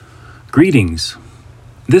Greetings.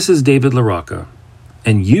 This is David LaRocca,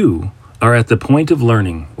 and you are at the Point of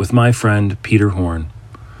Learning with my friend Peter Horn.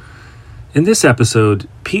 In this episode,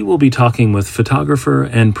 Pete will be talking with photographer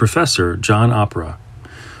and professor John Opera,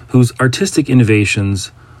 whose artistic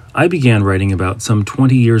innovations I began writing about some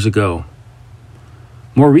 20 years ago.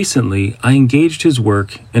 More recently, I engaged his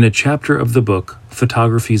work in a chapter of the book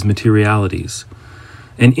Photography's Materialities,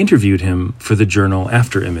 and interviewed him for the journal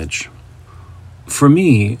After Image. For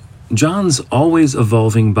me, John's always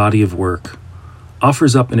evolving body of work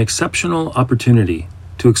offers up an exceptional opportunity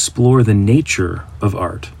to explore the nature of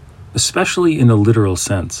art, especially in a literal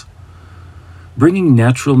sense. Bringing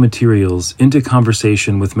natural materials into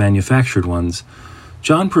conversation with manufactured ones,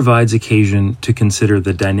 John provides occasion to consider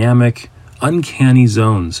the dynamic, uncanny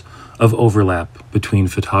zones of overlap between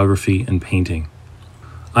photography and painting.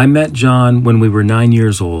 I met John when we were 9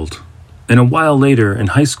 years old, and a while later in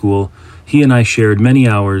high school, he and I shared many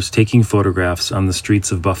hours taking photographs on the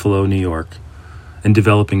streets of Buffalo, New York, and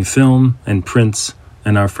developing film and prints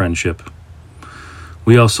in our friendship.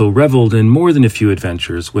 We also reveled in more than a few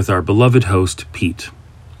adventures with our beloved host, Pete.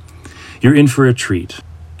 You're in for a treat.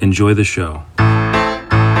 Enjoy the show.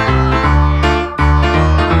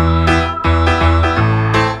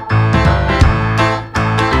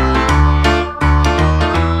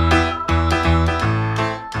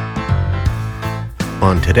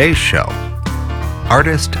 On today's show,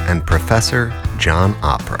 artist and professor John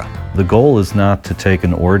Opera. The goal is not to take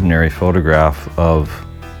an ordinary photograph of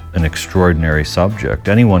an extraordinary subject.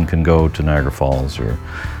 Anyone can go to Niagara Falls or,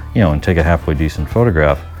 and take a halfway decent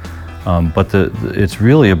photograph. But it's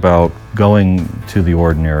really about going to the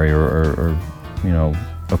ordinary or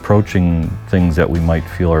approaching things that we might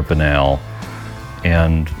feel are banal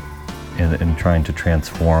and trying to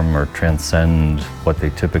transform or transcend what they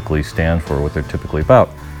typically stand for, what they're typically about.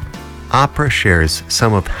 Opera shares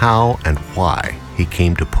some of how and why he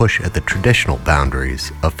came to push at the traditional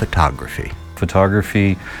boundaries of photography.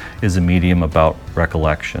 Photography is a medium about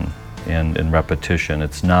recollection and repetition.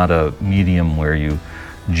 It's not a medium where you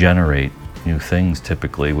generate new things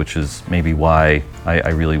typically, which is maybe why I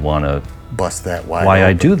really want to bust that wide why open.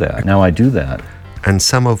 I do that. Now I do that. And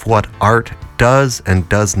some of what art does and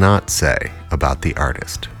does not say about the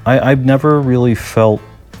artist. I've never really felt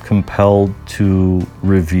compelled to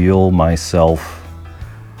reveal myself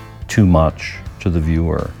too much to the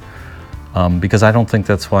viewer, because I don't think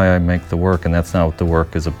that's why I make the work, and that's not what the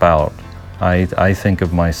work is about. I think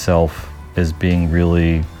of myself as being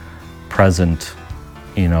really present,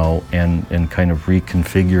 and kind of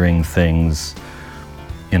reconfiguring things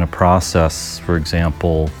in a process, for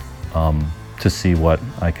example, to see what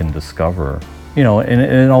I can discover. And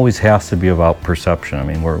it always has to be about perception. I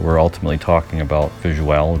mean, we're ultimately talking about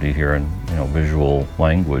visuality here and, visual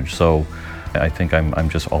language. So I think I'm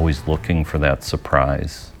just always looking for that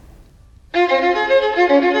surprise.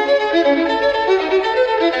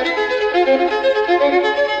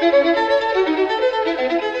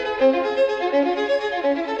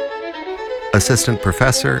 Assistant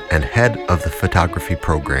professor and head of the photography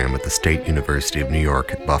program at the State University of New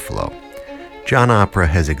York at Buffalo, John Opera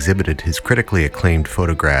has exhibited his critically acclaimed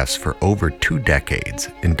photographs for over 2 decades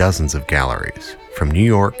in dozens of galleries, from New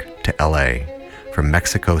York to LA, from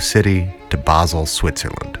Mexico City to Basel,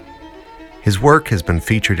 Switzerland. His work has been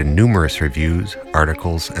featured in numerous reviews,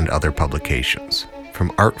 articles, and other publications,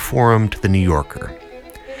 from Artforum to The New Yorker.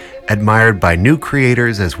 Admired by new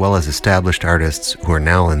creators as well as established artists who are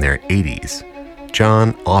now in their 80s,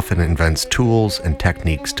 John often invents tools and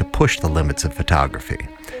techniques to push the limits of photography,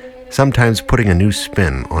 sometimes putting a new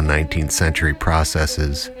spin on 19th century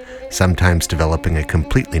processes, sometimes developing a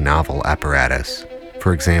completely novel apparatus,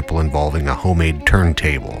 for example involving a homemade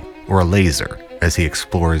turntable or a laser as he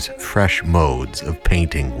explores fresh modes of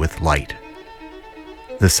painting with light.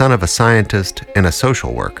 The son of a scientist and a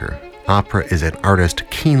social worker, Opera is an artist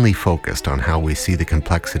keenly focused on how we see the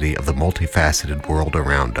complexity of the multifaceted world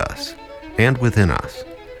around us and within us.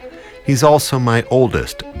 He's also my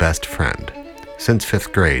oldest best friend, since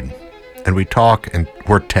 5th grade, and we talk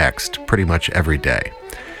or text pretty much every day.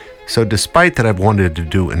 So despite that I've wanted to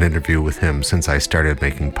do an interview with him since I started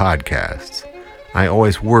making podcasts, I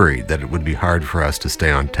always worried that it would be hard for us to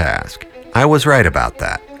stay on task. I was right about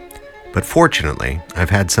that. But fortunately, I've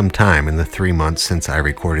had some time in the 3 months since I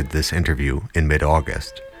recorded this interview in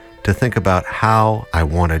mid-August to think about how I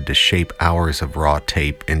wanted to shape hours of raw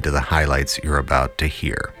tape into the highlights you're about to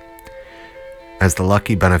hear. As the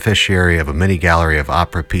lucky beneficiary of a mini gallery of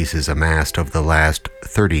opera pieces amassed over the last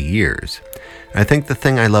 30 years, I think the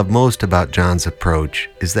thing I love most about John's approach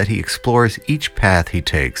is that he explores each path he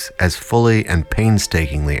takes as fully and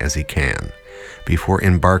painstakingly as he can, before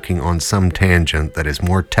embarking on some tangent that is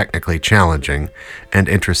more technically challenging and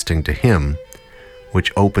interesting to him,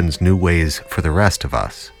 which opens new ways for the rest of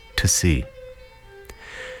us to see.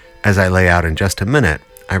 As I lay out in just a minute,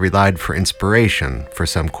 I relied for inspiration for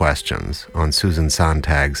some questions on Susan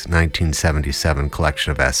Sontag's 1977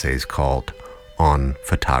 collection of essays called On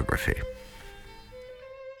Photography.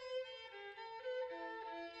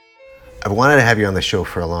 I've wanted to have you on the show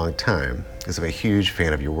for a long time because I'm a huge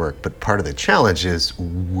fan of your work, but part of the challenge is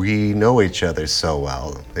we know each other so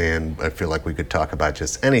well, and I feel like we could talk about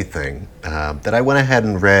just anything, that I went ahead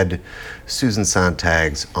and read Susan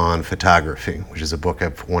Sontag's On Photography, which is a book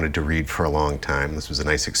I've wanted to read for a long time. This was a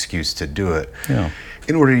nice excuse to do it,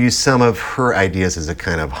 in order to use some of her ideas as a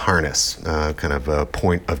kind of harness, kind of a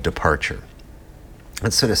point of departure.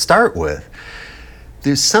 And so to start with,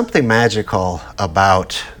 there's something magical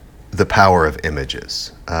about the power of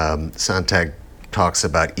images. Sontag talks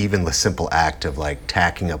about even the simple act of like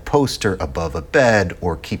tacking a poster above a bed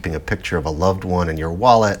or keeping a picture of a loved one in your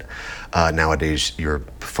wallet, nowadays your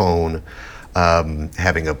phone,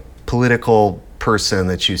 having a political person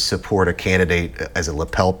that you support, a candidate as a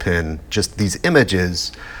lapel pin. Just these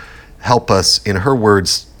images help us, in her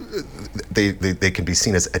words, they can be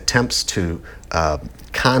seen as attempts to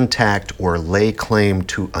contact or lay claim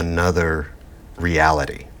to another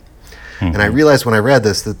reality. And I realized when I read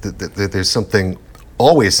this that there's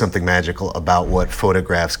always something magical about what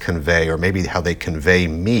photographs convey, or maybe how they convey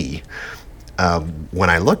me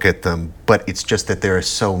when I look at them. But it's just that there are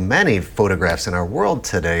so many photographs in our world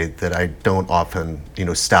today that I don't often,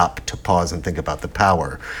 stop to pause and think about the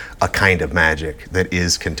power, a kind of magic that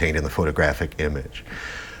is contained in the photographic image.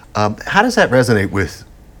 How does that resonate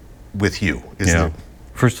with you?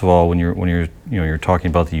 First of all, when you're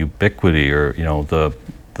talking about the ubiquity, or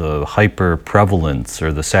the hyper prevalence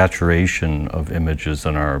or the saturation of images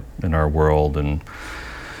in our world, and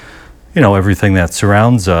everything that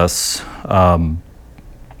surrounds us,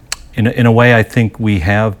 in a way I think we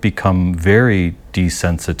have become very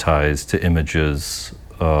desensitized to images,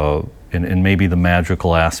 and maybe the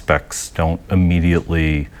magical aspects don't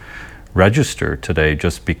immediately register today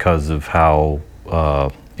just because of how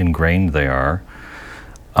ingrained they are.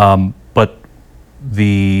 But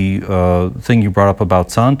the thing you brought up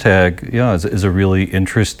about Sontag, is a really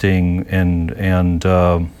interesting and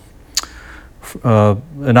an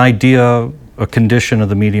idea, a condition of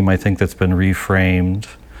the medium, I think, that's been reframed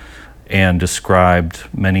and described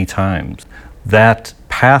many times. That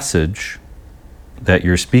passage that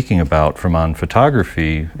you're speaking about from On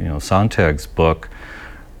Photography, Sontag's book,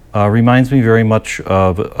 reminds me very much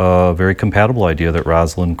of a very compatible idea that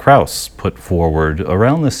Rosalind Krauss put forward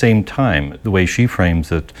around the same time. The way she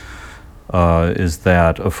frames it is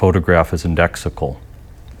that a photograph is indexical,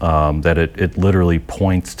 that it literally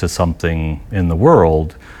points to something in the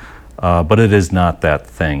world, but it is not that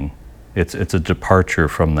thing. It's a departure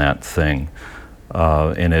from that thing,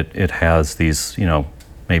 and it has these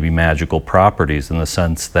maybe magical properties in the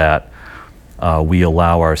sense that we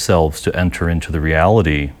allow ourselves to enter into the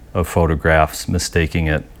reality of photographs, mistaking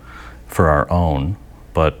it for our own.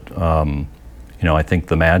 But I think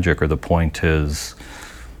the magic or the point is,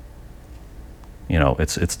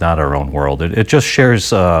 it's not our own world. It just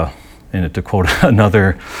shares, and to quote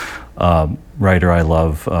another writer I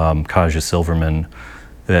love, Kaja Silverman,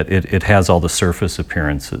 that it has all the surface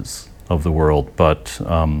appearances of the world, but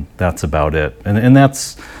that's about it. And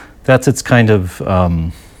that's its kind of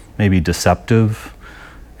maybe deceptive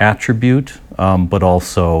attribute, but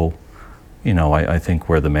also, I think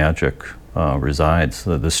where the magic resides,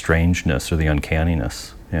 the strangeness or the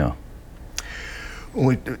uncanniness. Yeah.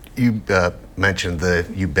 You mentioned the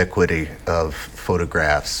ubiquity of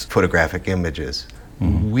photographic images.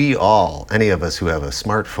 Mm-hmm. We all, any of us who have a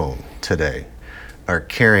smartphone today, are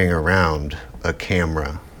carrying around a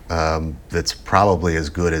camera that's probably as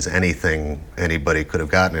good as anything anybody could have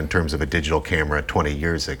gotten in terms of a digital camera 20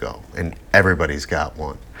 years ago, and everybody's got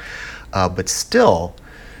one. But still,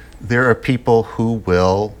 there are people who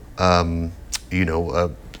will,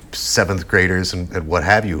 seventh graders and what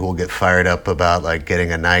have you, who will get fired up about like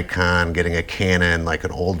getting a Nikon, getting a Canon, like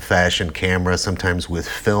an old-fashioned camera, sometimes with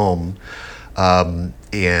film,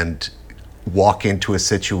 and walk into a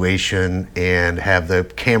situation and have the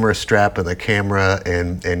camera strap and the camera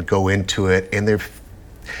and go into it. And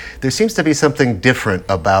there seems to be something different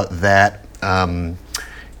about that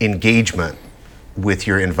engagement with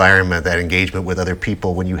your environment, that engagement with other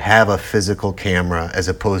people when you have a physical camera, as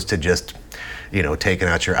opposed to just, taking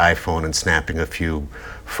out your iPhone and snapping a few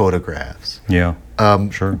photographs. Yeah.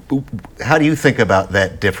 Sure. How do you think about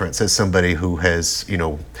that difference as somebody who has,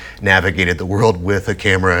 navigated the world with a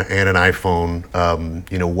camera and an iPhone?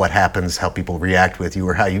 What happens, how people react with you,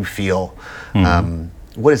 or how you feel?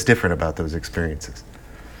 What is different about those experiences?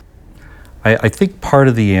 I think part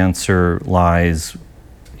of the answer lies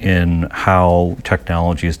in how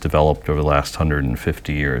technology has developed over the last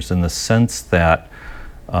 150 years, in the sense that,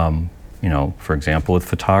 for example, with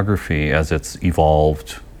photography, as it's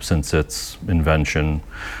evolved since its invention,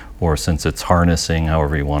 or since its harnessing,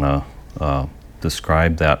 however you want to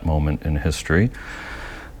describe that moment in history,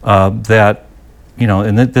 and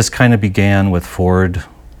this kind of began with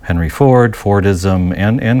Henry Ford, Fordism,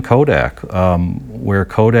 and Kodak, where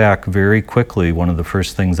Kodak very quickly, one of the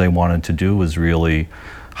first things they wanted to do was really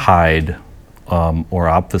hide or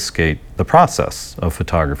obfuscate the process of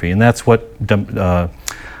photography, and that's what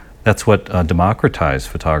democratized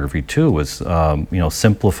photography too, was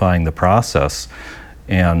simplifying the process,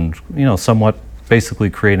 and somewhat basically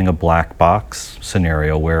creating a black box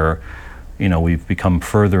scenario where we've become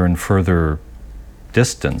further and further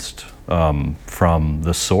distanced from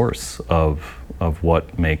the source of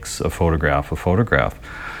what makes a photograph a photograph.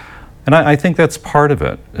 And I think that's part of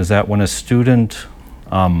it, is that when a student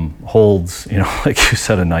holds, like you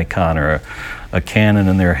said, a Nikon or a Canon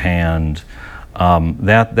in their hand,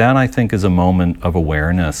 that I think is a moment of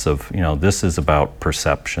awareness of, this is about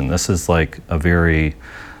perception. This is like a very,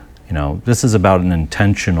 this is about an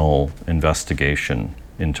intentional investigation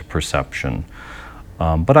into perception.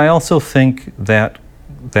 But I also think that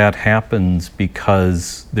happens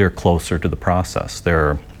because they're closer to the process.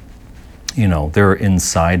 They're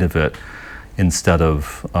inside of it instead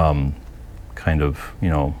of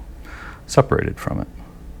separated from it.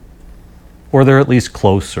 Or they're at least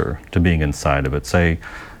closer to being inside of it. Say,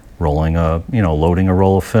 loading a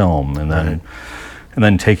roll of film, and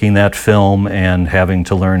then taking that film and having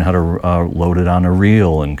to learn how to load it on a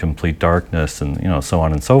reel in complete darkness, and so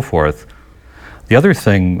on and so forth. The other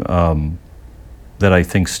thing that I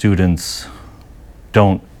think students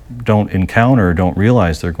don't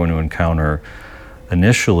realize they're going to encounter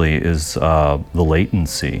initially is the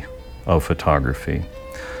latency of photography.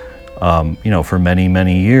 For many,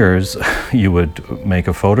 many years, you would make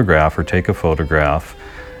a photograph or take a photograph,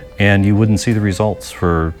 and you wouldn't see the results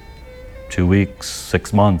for 2 weeks,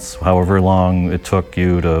 6 months, however long it took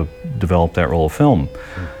you to develop that roll of film.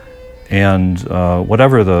 And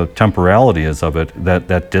whatever the temporality is of it,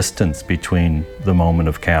 that distance between the moment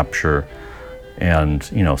of capture and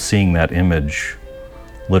seeing that image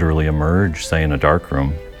literally emerge, say in a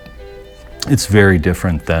darkroom, it's very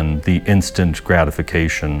different than the instant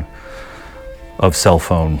gratification of cell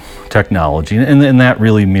phone technology, and that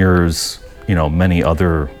really mirrors many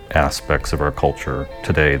other aspects of our culture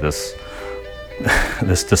today. This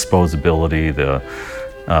disposability, the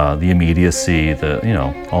immediacy,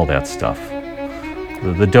 all that stuff,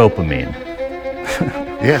 the dopamine.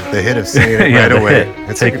 Yeah, the hit of seeing it right away.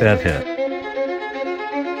 Take that hit.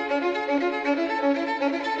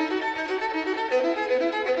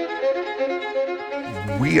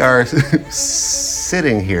 We are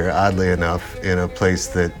sitting here, oddly enough, in a place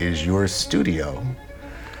that is your studio.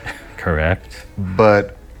 Correct.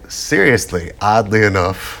 But seriously, oddly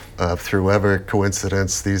enough, through whatever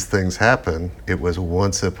coincidence these things happen, it was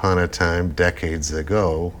once upon a time, decades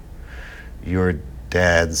ago, your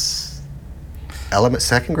dad's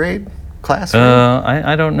second grade class?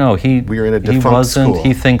 I don't know. We were in a defunct school.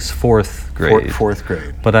 He thinks fourth grade. Fourth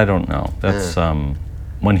grade. But I don't know. That's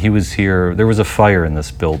when he was here. There was a fire in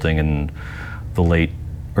this building in the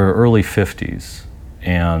early 50s,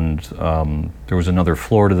 and there was another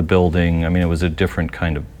floor to the building. I mean, it was a different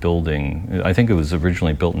kind of building. I think it was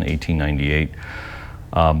originally built in 1898.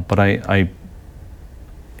 But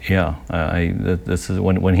this is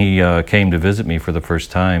when he came to visit me for the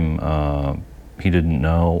first time. He didn't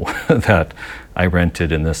know that I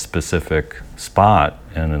rented in this specific spot,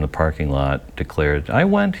 and in the parking lot declared, I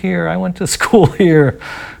went to school here.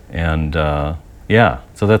 And so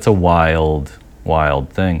that's a wild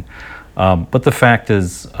thing. But the fact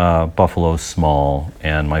is, Buffalo's small,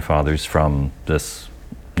 and my father's from this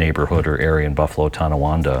neighborhood or area in Buffalo,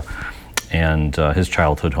 Tonawanda, and his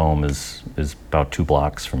childhood home is about 2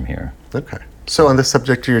 blocks from here. Okay. So on the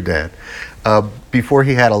subject of your dad, before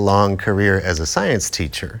he had a long career as a science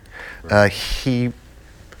teacher, he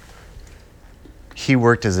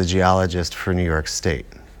worked as a geologist for New York State.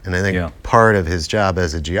 And I think part of his job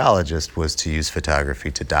as a geologist was to use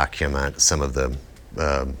photography to document some of the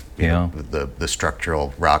the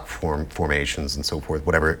structural rock formations and so forth,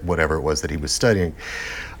 whatever it was that he was studying.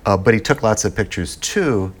 But he took lots of pictures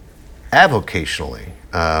too, avocationally,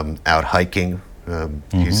 out hiking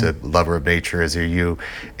He's a lover of nature, as are you.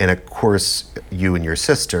 And of course, you and your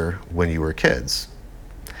sister when you were kids.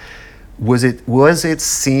 Was it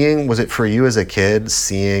for you as a kid,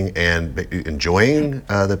 seeing and enjoying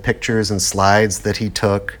the pictures and slides that he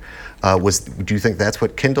took? Do you think that's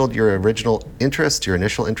what kindled your initial interest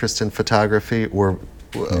in photography, or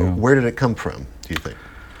where did it come from, do you think?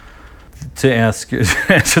 To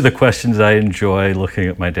answer the questions, I enjoy looking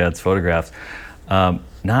at my dad's photographs.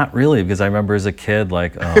 Not really, because I remember as a kid,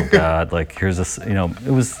 like, oh God, like here's this,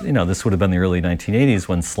 it was, this would have been the early 1980s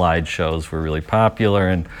when slideshows were really popular,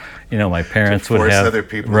 and, my parents would have, other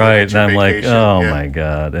people right, and I'm vacation. like, oh yeah. my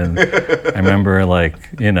God. And I remember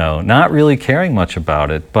like, not really caring much about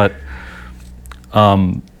it, but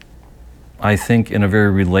I think in a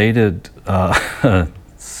very related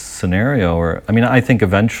scenario, I think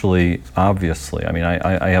eventually, obviously,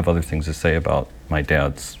 I have other things to say about my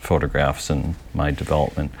dad's photographs and my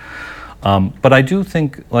development. But I do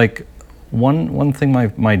think, like, one thing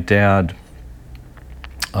my dad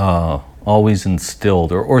always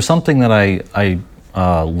instilled, or something that I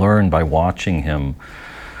learned by watching him,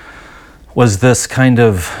 was this kind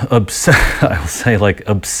of, I'll say, like,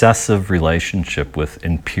 obsessive relationship with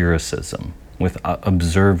empiricism, with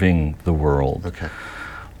observing the world. Okay.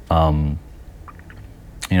 I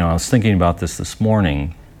was thinking about this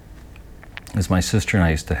morning, as my sister and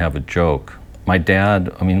I used to have a joke. My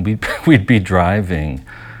dad, we'd be driving,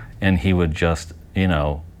 and he would just,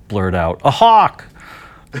 blurt out, "A hawk!"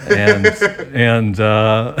 and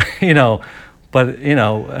but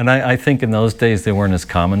and I think in those days they weren't as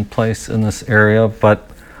commonplace in this area, but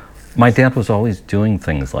my dad was always doing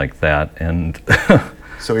things like that, and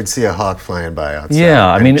so we'd see a hawk flying by outside.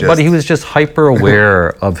 Yeah, but he was just hyper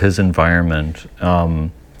aware of his environment.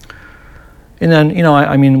 And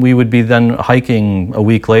then, we would be then hiking a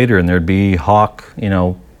week later, and there'd be hawk,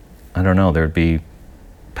 there'd be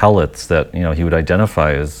pellets that, he would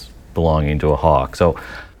identify as belonging to a hawk. So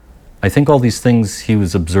I think all these things he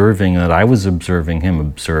was observing, that I was observing him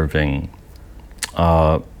observing,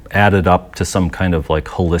 added up to some kind of like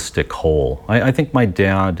holistic whole. I think my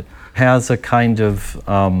dad has a kind of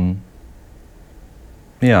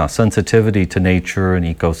sensitivity to nature and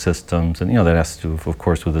ecosystems, and that has to do, of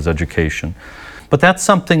course, with his education. But that's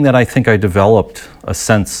something that I think I developed a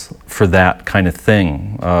sense for that kind of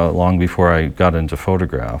thing long before I got into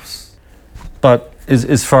photographs. But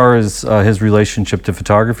as far as his relationship to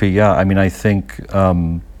photography, I think at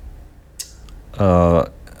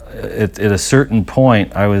a certain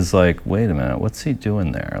point I was like, wait a minute, what's he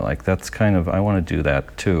doing there? Like, that's kind of, I want to do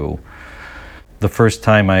that too. The first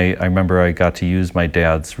time I remember I got to use my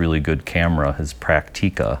dad's really good camera, his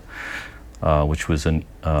Praktika, which was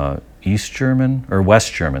a West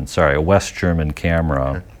German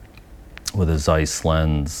camera with a Zeiss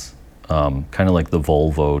lens, kind of like the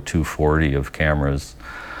Volvo 240 of cameras.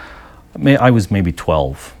 I was maybe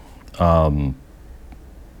 12. And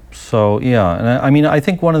I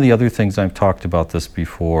think one of the other things, I've talked about this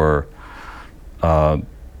before,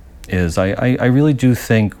 is I really do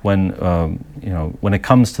think when it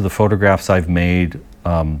comes to the photographs I've made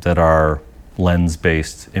that are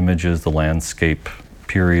lens-based images, the landscape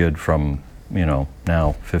period from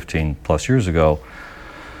now 15 plus years ago,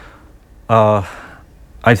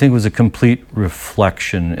 I think it was a complete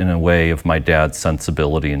reflection in a way of my dad's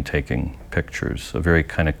sensibility in taking pictures, a very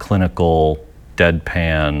kind of clinical,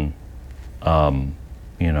 deadpan,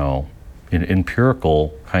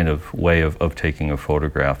 empirical kind of way of taking a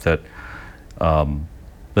photograph, that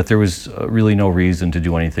there was really no reason to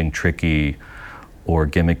do anything tricky or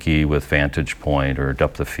gimmicky with vantage point or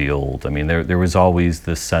depth of field. There was always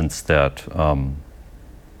this sense that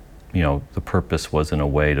the purpose was in a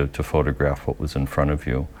way to photograph what was in front of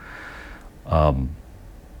you.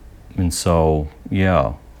 And so,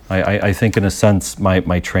 I think in a sense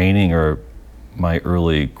my training or my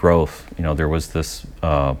early growth, there was this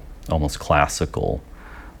almost classical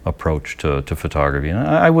approach to photography. And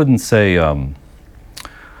I wouldn't say,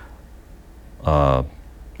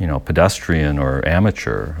 pedestrian or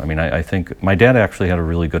amateur. I think my dad actually had a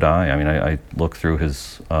really good eye. I looked through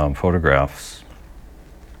his photographs.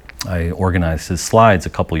 I organized his slides a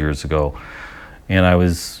couple years ago, and I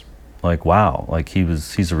was like, wow, like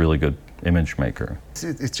he's a really good image maker.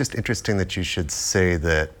 It's just interesting that you should say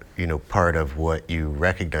that, part of what you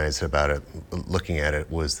recognized about it, looking at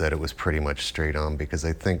it, was that it was pretty much straight on, because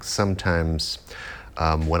I think sometimes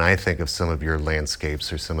when I think of some of your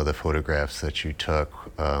landscapes or some of the photographs that you took,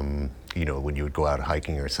 when you would go out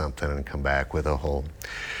hiking or something and come back with a whole,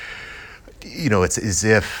 it's as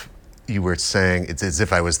if, you were saying, it's as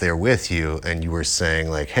if I was there with you, and you were saying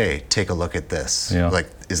like, "Hey, take a look at this. Yeah. Like,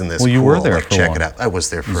 isn't this Well, you cool? were there like, for check one. it out." I was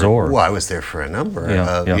there for Zor. Well, I was there for a number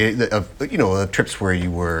of trips where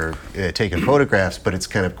you were taking photographs. But it's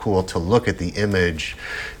kind of cool to look at the image.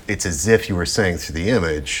 It's as if you were saying through the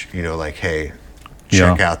image, like, "Hey,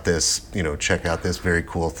 check out this, check out this very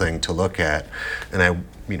cool thing to look at." And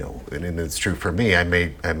and it's true for me. I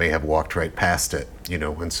may have walked right past it,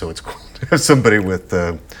 and so it's cool to have somebody with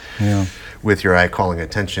your eye calling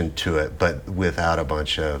attention to it, but without a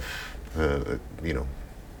bunch of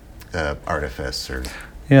artifice or.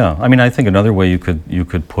 Yeah, I mean, I think another way you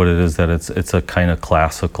could put it is that it's a kind of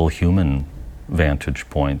classical human vantage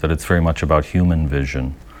point. That it's very much about human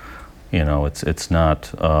vision. It's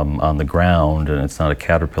not on the ground, and it's not a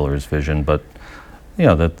caterpillar's vision, but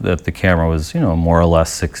that the camera was more or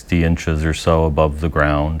less 60 inches or so above the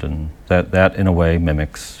ground, and that in a way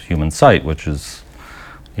mimics human sight, which is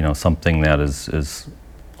something that is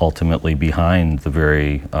ultimately behind the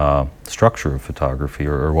very structure of photography,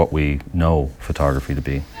 or what we know photography to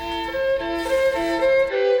be.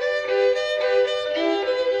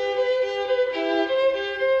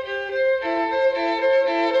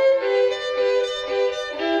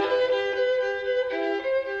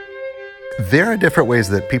 There are different ways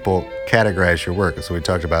that people categorize your work. So we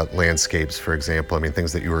talked about landscapes, for example. I mean,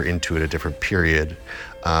 things that you were into at a different period,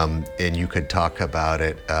 and you could talk about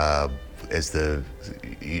it as the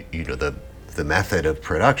method of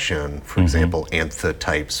production. For example,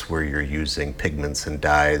 anthotypes, where you're using pigments and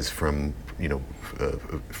dyes from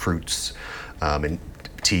fruits and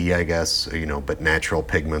tea, I guess. But natural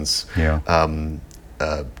pigments to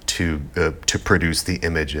produce the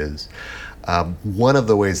images. One of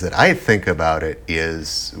the ways that I think about it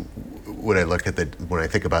is when I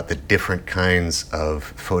think about the different kinds of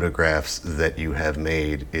photographs that you have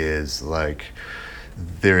made, is like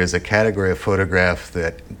there is a category of photograph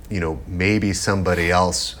that maybe somebody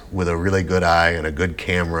else with a really good eye and a good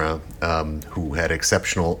camera, who had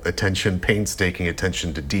exceptional attention, painstaking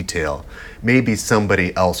attention to detail, maybe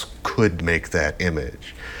somebody else could make that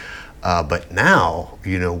image. But now,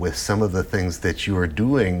 with some of the things that you are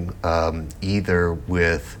doing, either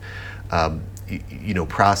with,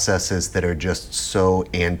 processes that are just so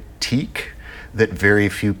antique that very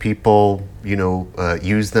few people,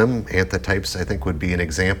 use them. Anthotypes, I think, would be an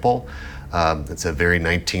example. It's a very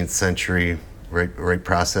 19th century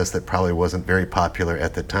process that probably wasn't very popular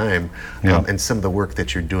at the time. And some of the work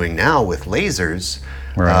that you're doing now with lasers,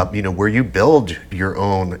 where you build your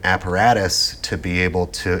own apparatus to be able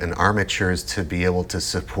to, and armatures to be able to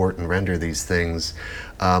support and render these things.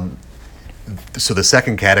 So the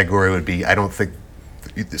second category would be, I don't think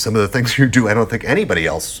some of the things you do, I don't think anybody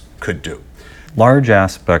else could do. Large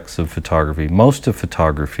aspects of photography, most of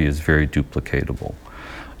photography is very duplicatable,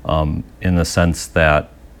 in the sense that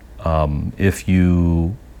if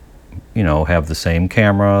you have the same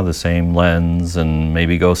camera, the same lens, and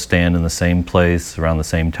maybe go stand in the same place around the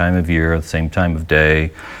same time of year, the same time of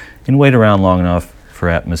day, and wait around long enough for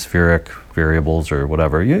atmospheric variables or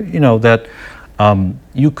whatever,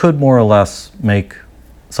 you could more or less make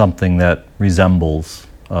something that resembles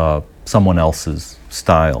someone else's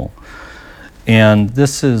style. And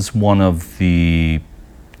this is one of the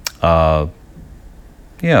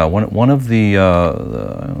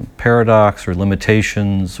paradox or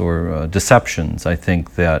limitations or deceptions, I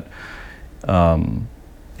think, that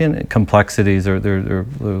in complexities, there are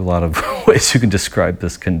a lot of ways you can describe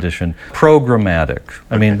this condition. Programmatic.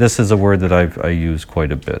 I mean, this is a word that I use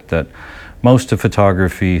quite a bit, that most of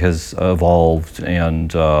photography has evolved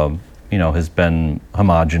and has been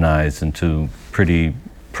homogenized into pretty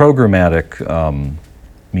programmatic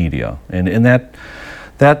media. And that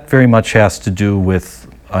very much has to do with,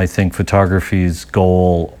 I think, photography's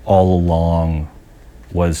goal all along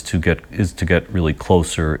is to get really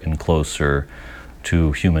closer and closer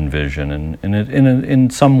to human vision, and in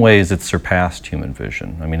some ways it's surpassed human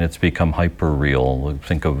vision. I mean, it's become hyper real.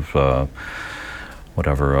 Think of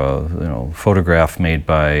photograph made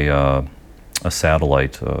by a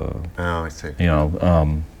satellite. I see.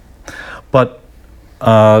 But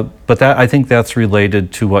that, I think that's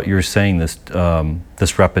related to what you're saying, this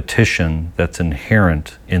repetition that's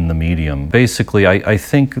inherent in the medium. Basically, I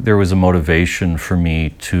think there was a motivation for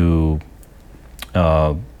me to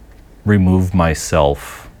remove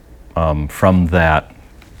myself from that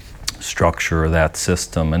structure, that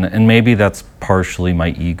system. And maybe that's partially my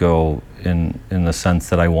ego in the sense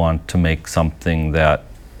that I want to make something that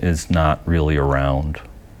is not really around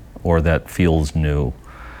or that feels new.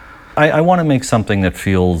 I want to make something that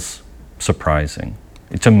feels surprising,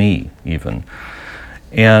 to me even.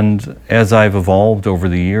 And as I've evolved over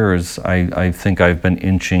the years, I think I've been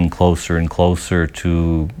inching closer and closer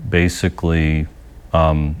to basically,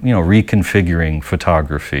 reconfiguring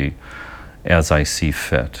photography as I see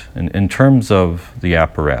fit in terms of the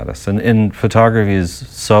apparatus. And photography is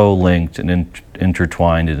so linked and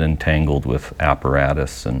intertwined and entangled with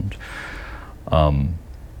apparatus. And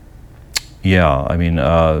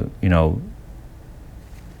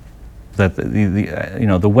that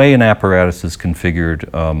the way an apparatus is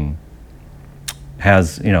configured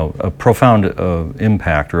has a profound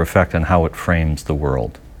impact or effect on how it frames the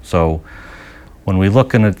world. So when we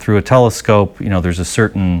look at it through a telescope, there's a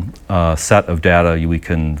certain set of data we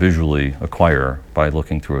can visually acquire by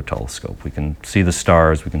looking through a telescope. We can see the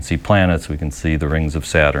stars, we can see planets, we can see the rings of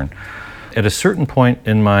Saturn. At a certain point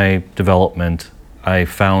in my development, I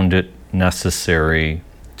found it necessary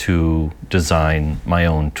to design my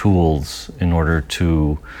own tools in order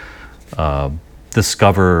to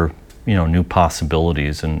discover new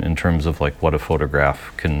possibilities in terms of like what a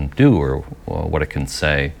photograph can do or what it can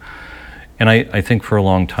say. And I think for a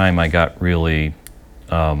long time I got really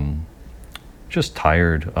just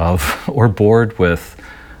tired of or bored with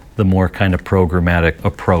the more kind of programmatic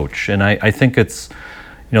approach. And I think it's,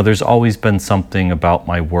 there's always been something about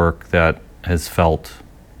my work that has felt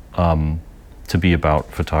to be about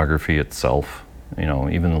photography itself.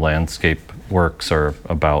 Even the landscape works are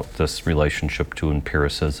about this relationship to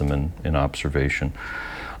empiricism and observation.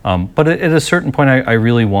 But at a certain point I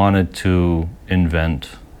really wanted to invent,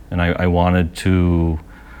 and I wanted to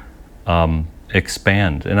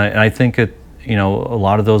expand. And I think a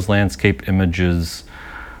lot of those landscape images,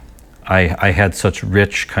 I had such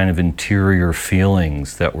rich kind of interior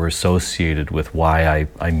feelings that were associated with why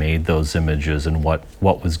I made those images and what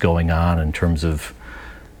was going on in terms of,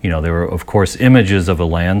 there were of course images of a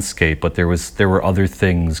landscape, but there were other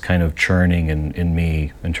things kind of churning in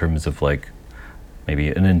me in terms of like maybe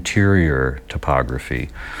an interior topography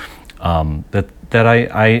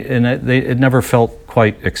it never felt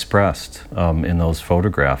quite expressed in those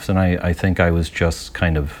photographs. And I think I was just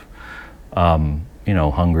kind of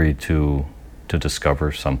hungry to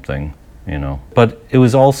discover something, But it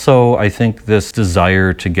was also, I think, this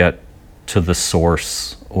desire to get to the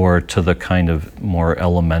source or to the kind of more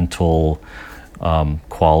elemental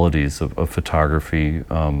qualities of photography.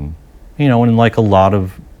 And like a lot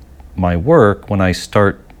of my work, when I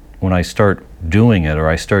start doing it or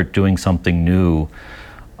I start doing something new,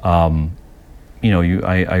 I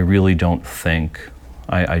really don't think.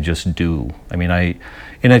 I just do.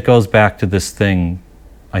 And it goes back to this thing.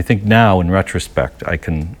 I think now, in retrospect, I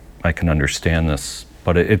can understand this,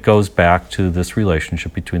 but it goes back to this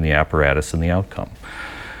relationship between the apparatus and the outcome.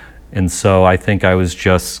 And so I think I was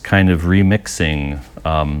just kind of remixing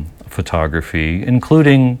photography,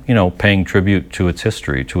 including paying tribute to its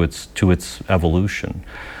history, to its evolution.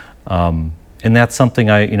 And that's something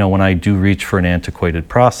when I do reach for an antiquated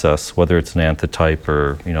process, whether it's an anthotype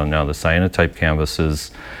or now the cyanotype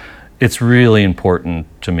canvases, it's really important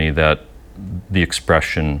to me that the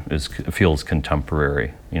expression feels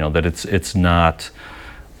contemporary. That it's not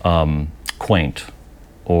quaint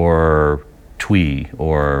or twee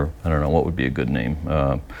or I don't know what would be a good name.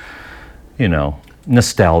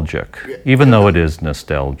 Nostalgic. Even though it is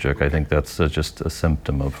nostalgic, I think that's just a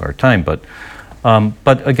symptom of our time. But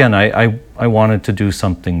again, I wanted to do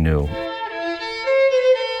something new.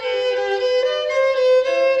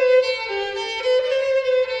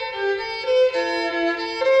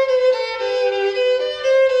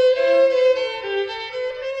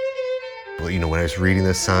 When I was reading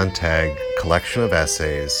the Sontag collection of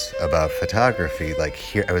essays about photography,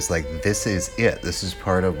 here I was like, this is it. This is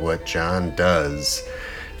part of what John does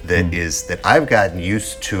that I've gotten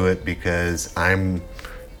used to it because I've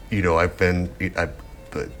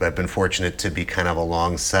been fortunate to be kind of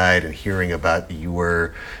alongside and hearing about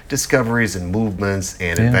your discoveries and movements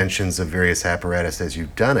and inventions of various apparatus as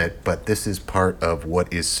you've done it, but this is part of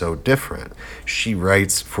what is so different. She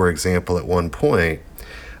writes, for example, at one point,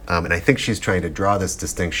 and I think she's trying to draw this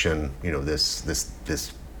distinction, this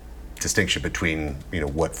distinction between,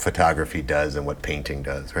 what photography does and what painting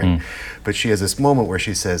does, right? But she has this moment where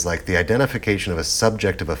she says, the identification of a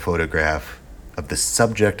subject of a photograph, of the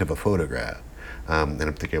subject of a photograph, and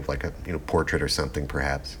I'm thinking of like a portrait or something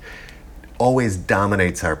perhaps, always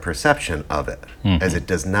dominates our perception of it, as it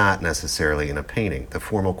does not necessarily in a painting. The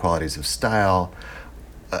formal qualities of style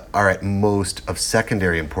are at most of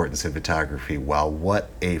secondary importance in photography, while what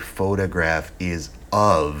a photograph is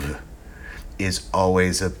of is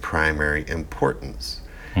always of primary importance.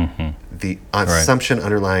 The assumption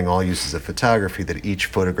underlying all uses of photography that each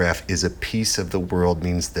photograph is a piece of the world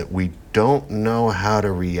means that we don't know how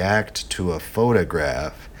to react to a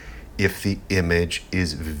photograph if the image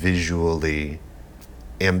is visually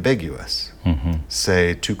ambiguous.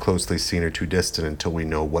 Say, too closely seen or too distant until we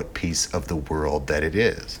know what piece of the world that it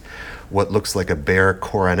is. What looks like a bare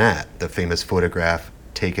coronet, the famous photograph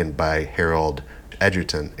taken by Harold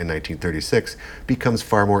Edgerton in 1936, becomes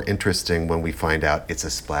far more interesting when we find out it's a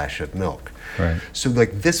splash of milk. Right. So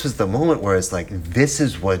like this was the moment where it's like, this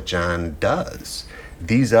is what John does.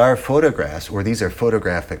 These are photographs, or these are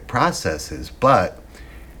photographic processes, but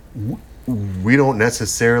we don't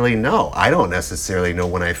necessarily know. I don't necessarily know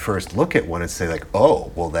when I first look at one and say like,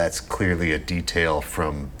 oh, well, that's clearly a detail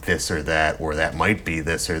from this or that might be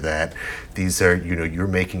this or that. These are, you're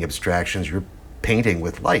making abstractions, you're painting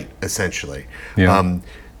with light, essentially. Yeah.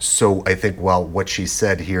 So I think while what she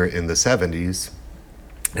said here in the 70s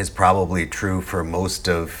is probably true for most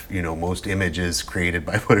of, most images created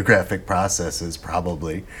by photographic processes,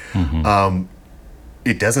 probably,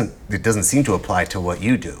 it doesn't seem to apply to what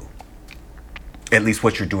you do. At least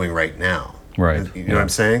what you're doing right now. Right. You know what I'm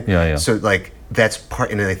saying? Yeah. So like that's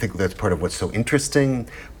part, and I think that's part of what's so interesting,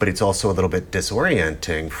 but it's also a little bit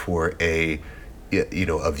disorienting for a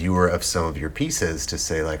viewer of some of your pieces to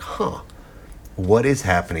say like, what is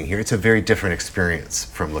happening here? It's a very different experience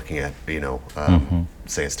from looking at,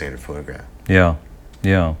 say a standard photograph. Yeah.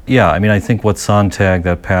 I mean, I think what Sontag,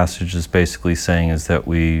 that passage, is basically saying is that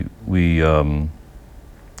the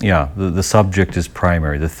subject is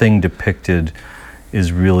primary. The thing depicted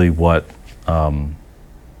is really what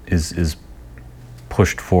is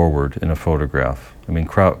pushed forward in a photograph. I mean,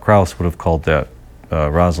 Krauss would have called that,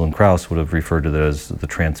 Rosalind Krauss would have referred to that as the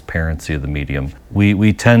transparency of the medium.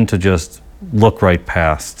 We tend to just look right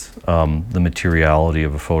past the materiality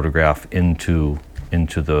of a photograph into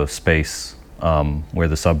the space where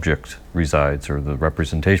the subject resides, or the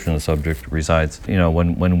representation of the subject resides.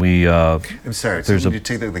 When we I'm sorry. So you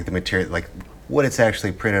take the material, like what it's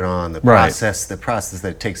actually printed on, the process that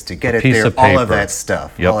it takes to get it there, all of that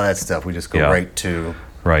stuff. Yep. All of that stuff. We just go right to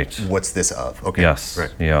what's this of? Okay. Yes.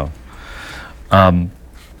 Right. Yeah. And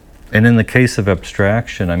in the case of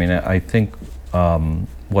abstraction, I mean, I think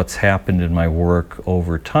what's happened in my work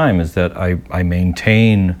over time is that I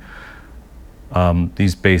maintain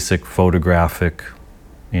these basic photographic,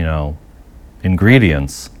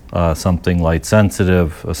 ingredients, something light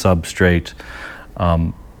sensitive, a substrate,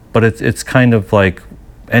 but it's kind of like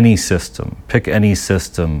any system. Pick any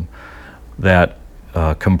system that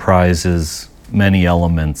comprises many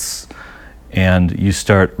elements, and you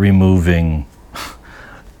start removing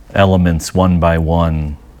elements one by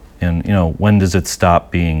one, and when does it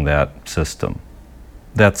stop being that system?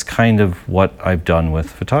 That's kind of what I've done with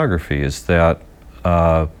photography, is that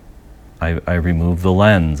I remove the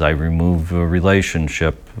lens, I remove the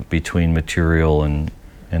relationship between material and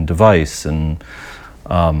device, and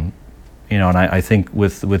and I think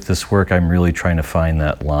with this work I'm really trying to find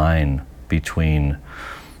that line between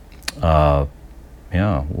what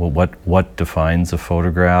defines a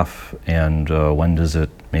photograph, and when does it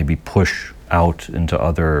maybe push out into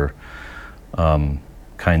other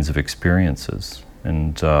kinds of experiences.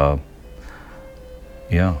 And I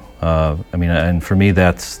mean, and for me,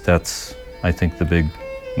 that's I think the big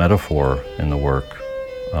metaphor in the work,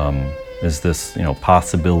 is this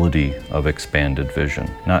possibility of expanded vision,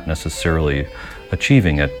 not necessarily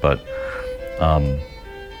achieving it, but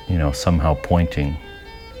somehow pointing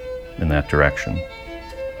in that direction,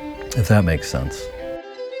 if that makes sense.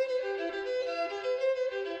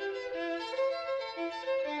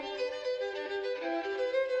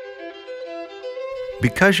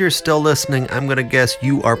 Because you're still listening, I'm going to guess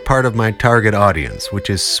you are part of my target audience, which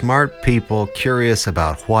is smart people curious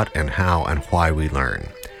about what and how and why we learn.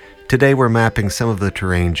 Today we're mapping some of the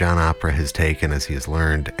terrain John Opera has taken as he has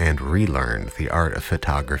learned and relearned the art of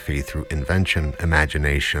photography through invention,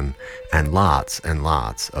 imagination, and lots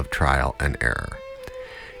of trial and error.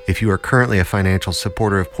 If you are currently a financial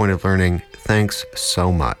supporter of Point of Learning, thanks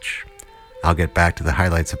so much. I'll get back to the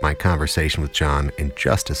highlights of my conversation with John in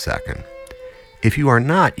just a second. If you are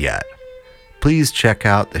not yet, please check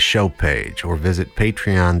out the show page or visit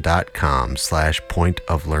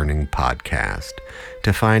patreon.com/pointoflearningpodcast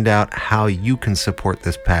to find out how you can support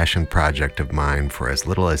this passion project of mine for as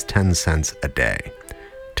little as 10 cents a day.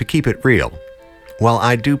 To keep it real, while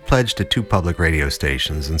I do pledge to 2 public radio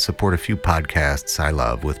stations and support a few podcasts I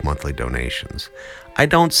love with monthly donations, I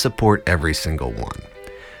don't support every single one.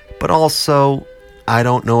 But also, I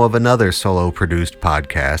don't know of another solo-produced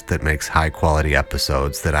podcast that makes high-quality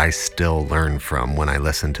episodes that I still learn from when I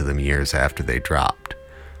listen to them years after they dropped.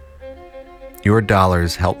 Your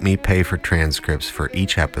dollars help me pay for transcripts for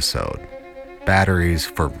each episode, batteries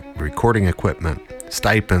for recording equipment,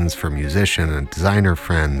 stipends for musician and designer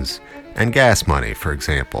friends, and gas money, for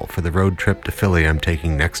example, for the road trip to Philly I'm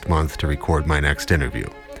taking next month to record my next interview.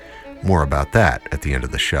 More about that at the end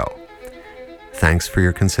of the show. Thanks for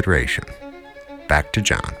your consideration. Back to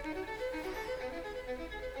John.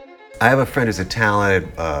 I have a friend who's a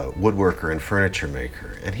talented woodworker and furniture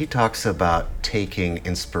maker, and he talks about taking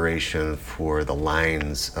inspiration for the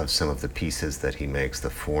lines of some of the pieces that he makes, the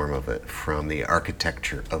form of it, from the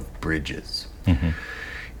architecture of bridges. Mm-hmm.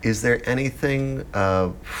 Is there anything,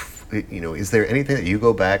 is there anything that you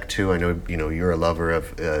go back to? I know, you're a lover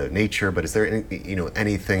of nature, but is there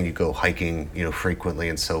anything you go hiking, frequently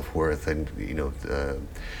and so forth, and,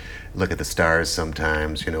 look at the stars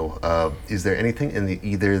sometimes, is there anything in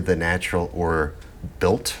either the natural or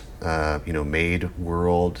built, made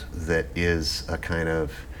world that is a kind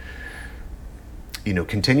of,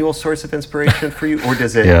 continual source of inspiration for you, or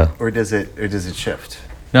does it, Yeah. or does it shift?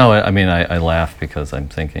 No, I laugh because I'm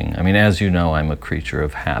thinking, as you know, I'm a creature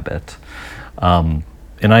of habit. And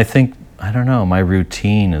I think, my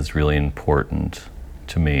routine is really important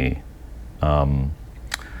to me.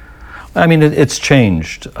 It's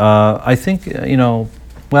changed. I think,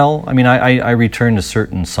 I return to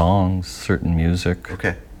certain songs, certain music.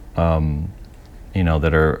 Okay.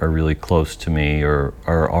 That are really close to me or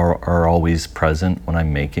are always present when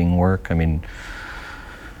I'm making work.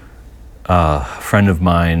 A friend of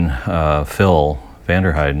mine, Phil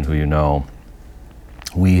Vanderheiden, who you know,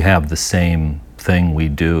 we have the same thing we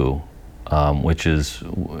do, which is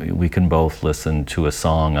we can both listen to a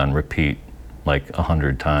song on repeat like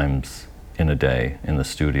 100 times in a day in the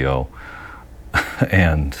studio.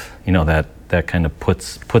 And that kind of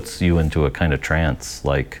puts you into a kind of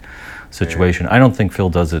trance-like situation. I don't think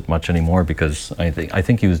Phil does it much anymore because I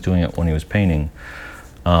think he was doing it when he was painting.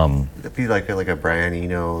 It'd be like a Brian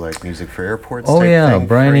Eno, like Music for Airports. Oh type yeah, thing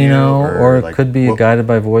Brian for you, Eno, or it like, could be a Guided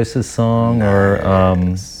by Voices song,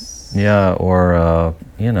 Nice. I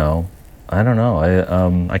don't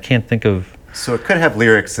know. I can't think of. So it could have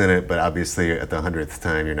lyrics in it, but obviously at the 100th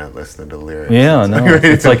time you're not listening to the lyrics. Yeah, no,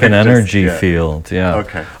 it's like an energy yeah. field. Yeah.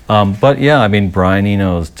 Okay. But yeah, Brian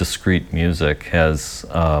Eno's discrete music has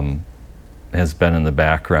been in the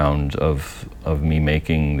background of me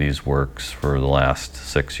making these works for the last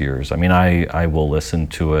 6 years. I will listen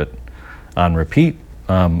to it on repeat,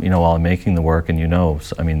 while I'm making the work,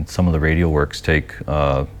 and some of the radio works take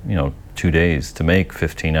 2 days to make,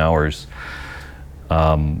 15 hours.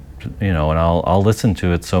 And I'll listen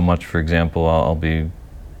to it so much. For example, I'll be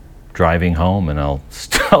driving home and I'll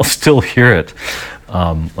still hear it,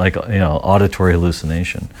 auditory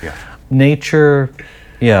hallucination. Yeah. Nature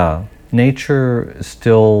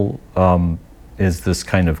still is this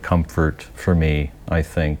kind of comfort for me, I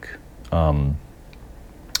think. I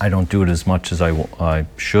don't do it as much as I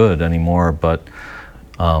should anymore, but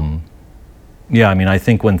I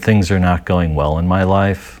think when things are not going well in my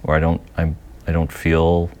life, or I don't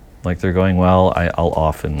feel like they're going well, I'll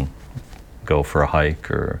often go for a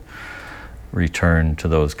hike or return to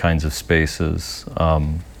those kinds of spaces.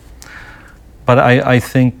 But I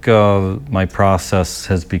think my process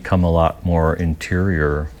has become a lot more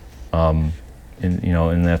interior, and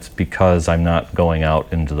that's because I'm not going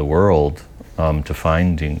out into the world to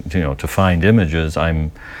find images.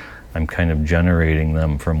 I'm kind of generating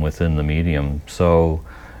them from within the medium. So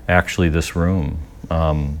actually, this room,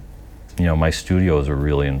 my studio is a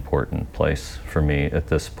really important place for me at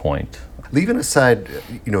this point. Leaving aside,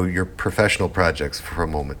 your professional projects for a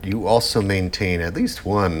moment, you also maintain at least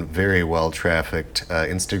one very well-trafficked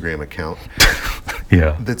Instagram account.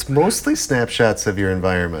 Yeah. That's mostly snapshots of your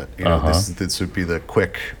environment. Uh-huh. This would be the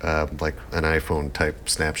quick, like an iPhone type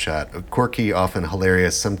snapshot. Quirky, often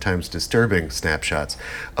hilarious, sometimes disturbing snapshots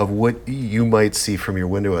of what you might see from your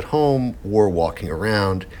window at home or walking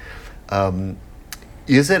around.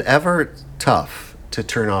 Is it ever tough to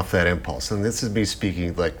turn off that impulse? And this is me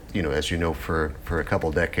speaking, like, as you know, for a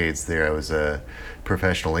couple decades there, I was a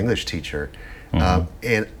professional English teacher. Mm-hmm.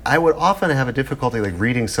 And I would often have a difficulty like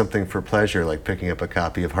reading something for pleasure, like picking up a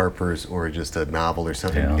copy of Harper's or just a novel or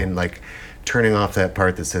something, Yeah. and like turning off that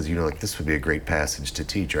part that says, like, this would be a great passage to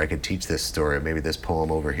teach, or I could teach this story, or maybe this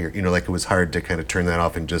poem over here. Like, it was hard to kind of turn that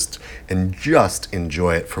off and just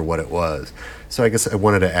enjoy it for what it was. So I guess I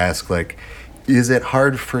wanted to ask, like, is it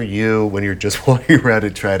hard for you when you're just walking around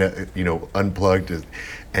to try to, unplug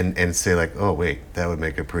and say like, oh wait, that would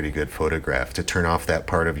make a pretty good photograph, to turn off that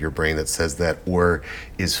part of your brain that says that? Or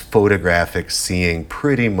is photographic seeing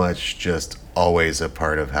pretty much just always a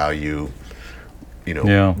part of how you,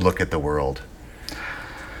 Yeah. look at the world?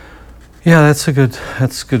 Yeah, that's a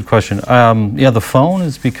good question. Yeah, the phone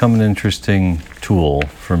has become an interesting tool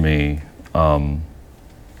for me.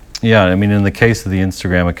 Yeah, I mean, in the case of the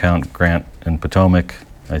Instagram account, Grant and Potomac,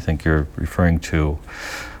 I think you're referring to.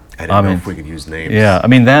 I didn't know if we could use names. Yeah, I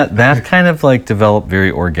mean, that kind of like developed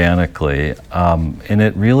very organically. And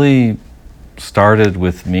it really started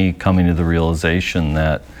with me coming to the realization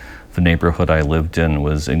that the neighborhood I lived in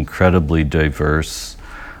was incredibly diverse,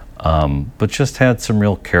 but just had some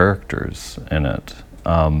real characters in it.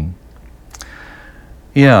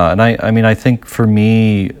 Yeah, and I mean, I think for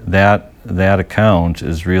me, that account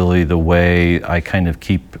is really the way I kind of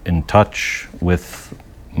keep in touch with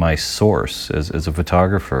my source as a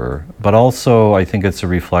photographer. But also, I think it's a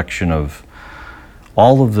reflection of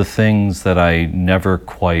all of the things that I never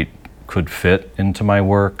quite could fit into my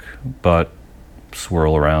work, but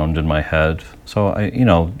swirl around in my head. So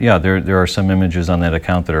there are some images on that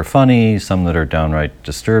account that are funny, some that are downright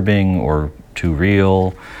disturbing or too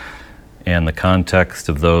real, and the context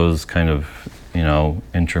of those kind of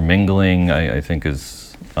intermingling, I think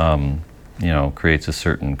is creates a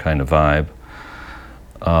certain kind of vibe.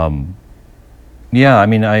 Yeah, I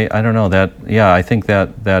mean, I don't know that. Yeah, I think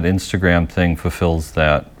that Instagram thing fulfills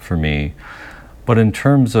that for me. But in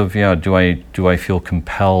terms of do I feel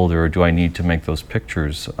compelled or do I need to make those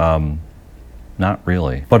pictures? Not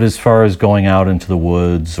really. But as far as going out into the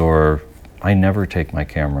woods, or I never take my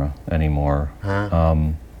camera anymore.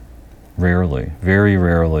 Rarely, very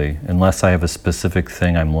rarely, unless I have a specific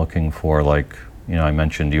thing I'm looking for. Like I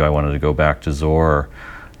mentioned to you, I wanted to go back to Zoar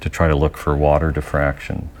to try to look for water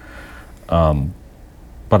diffraction.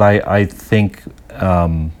 But I think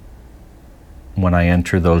when I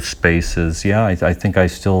enter those spaces, I think I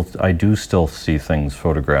do still see things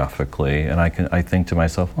photographically, and I think to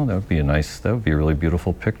myself, oh, that would be a really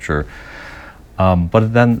beautiful picture.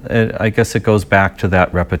 But then I guess it goes back to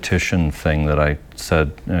that repetition thing that I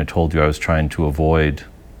said, and I told you I was trying to avoid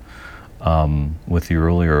with you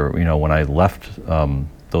earlier. When I left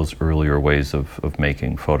those earlier ways of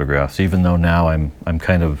making photographs, even though now I'm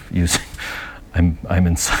kind of using, I'm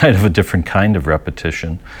inside of a different kind of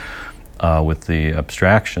repetition with the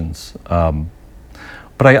abstractions.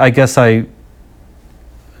 But I guess I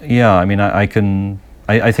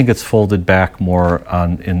think it's folded back more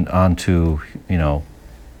onto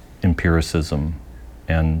empiricism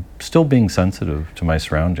and still being sensitive to my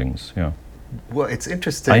surroundings. Well, it's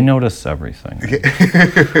interesting. I notice everything.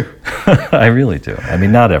 I really do. I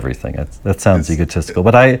mean, not everything. That sounds egotistical,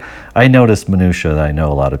 but I notice minutia that I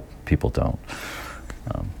know a lot of people don't.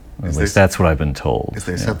 At least that's what I've been told. Is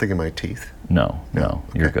there something in my teeth? No, okay.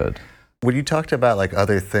 You're good. When you talked about like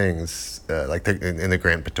other things, like in the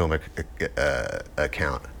Grant Potomac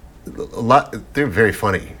account, they're very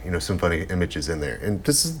funny. Some funny images in there. And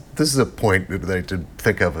this is a point that I did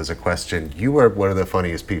think of as a question. You are one of the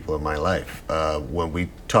funniest people in my life. When we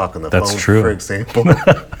talk on the phone, true. For example,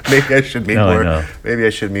 maybe I should meet more. Maybe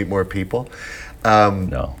I should meet more people.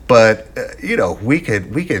 No. But we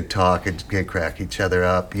could talk and crack each other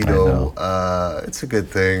up. It's a good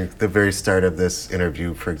thing. The very start of this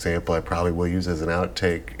interview, for example, I probably will use as an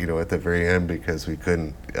outtake. At the very end, because we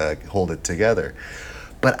couldn't hold it together.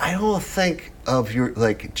 But I don't think of your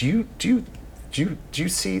Do you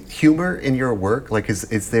see humor in your work? Like,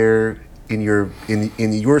 is there in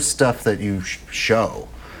your stuff that you show?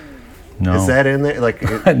 No. Is that in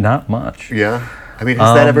there? Not much. Yeah. I mean,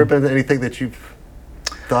 has that ever been anything that you've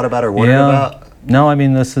thought about or worried about? No, I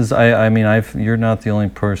mean, this is, you're not the only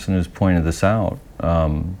person who's pointed this out.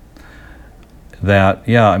 In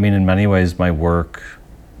many ways, my work,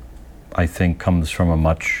 I think, comes from a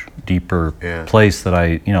much deeper place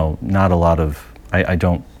that not a lot of, I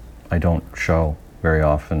don't show very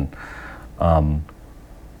often. And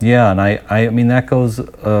I mean, that goes,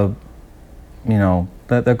 that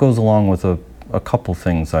goes along with a couple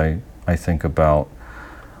things I think about.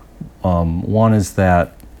 One is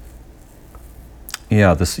that,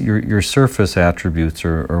 your surface attributes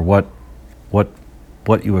or what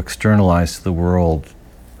you externalize to the world.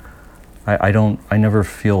 I never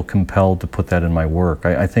feel compelled to put that in my work.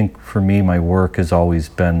 I think for me, my work has always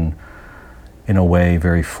been, in a way,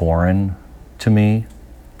 very foreign to me,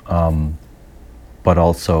 but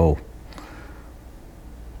also,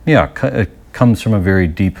 it comes from a very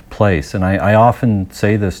deep place. And I often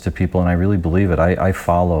say this to people, and I really believe it. I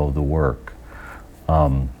follow the work.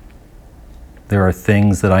 There are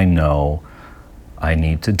things that I know I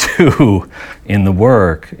need to do in the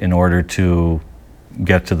work in order to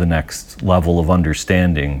get to the next level of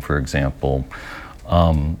understanding, for example.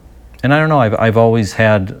 And I don't know, I've always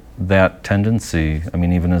had that tendency. I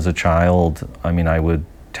mean, even as a child, I would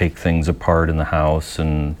take things apart in the house.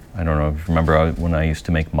 And I don't know if you remember when I used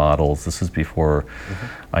to make models. This is before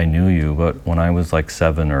I knew you, but when I was like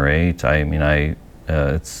 7 or 8, I mean,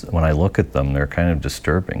 it's when I look at them, they're kind of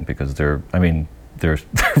disturbing because they're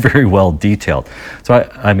very well detailed. So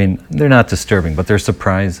I mean, they're not disturbing, but they're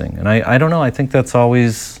surprising. And I don't know, I think that's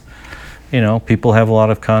always, people have a lot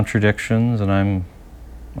of contradictions, and I'm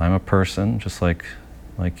a person just like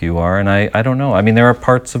you are. And I don't know. I mean, there are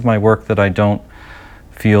parts of my work that I don't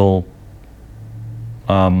feel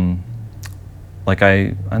like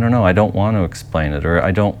I don't know, I don't want to explain it, or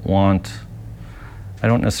I don't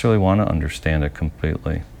necessarily want to understand it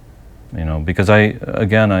completely. Because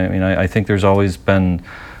I think there's always been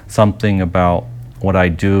something about what I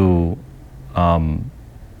do. I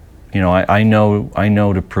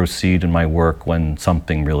know to proceed in my work when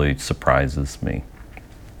something really surprises me.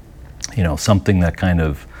 Something that kind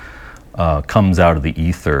of comes out of the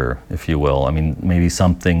ether, if you will. I mean, maybe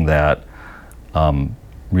something that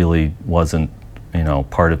really wasn't,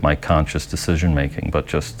 part of my conscious decision making, but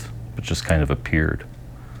just kind of appeared.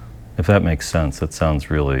 If that makes sense. That sounds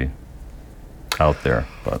really out there,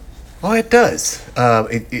 but oh, it does.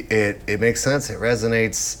 It makes sense. It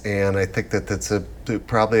resonates, and I think that's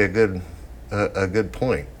probably a good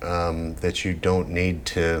point. That you don't need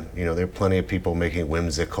to. There are plenty of people making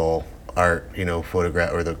whimsical art,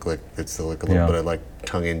 photograph, or it's a little bit of like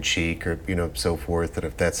tongue in cheek, or so forth. And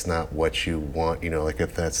if that's not what you want,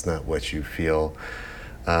 if that's not what you feel,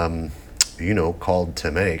 called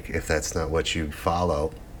to make, if that's not what you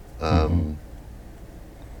follow.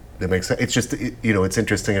 That makes sense. It's just, it's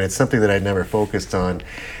interesting, and it's something that I'd never focused on.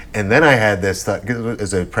 And then I had this thought,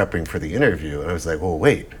 as I was prepping for the interview, and I was like, well,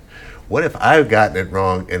 wait, what if I've gotten it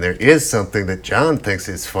wrong and there is something that John thinks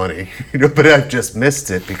is funny, but I've just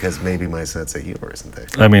missed it because maybe my sense of humor isn't there.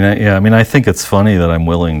 I think it's funny that I'm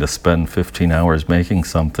willing to spend 15 hours making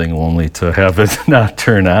something only to have it not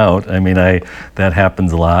turn out. That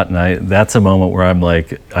happens a lot, and that's a moment where I'm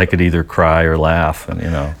like, I could either cry or laugh, and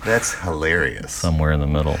That's hilarious. Somewhere in the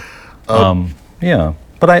middle.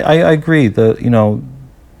 But I agree that,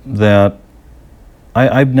 that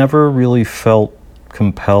I've never really felt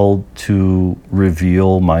compelled to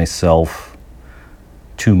reveal myself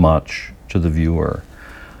too much to the viewer,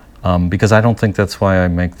 because I don't think that's why I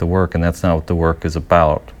make the work, and that's not what the work is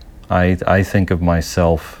about. I think of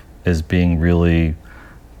myself as being really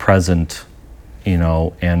present,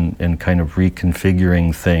 and kind of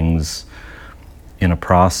reconfiguring things in a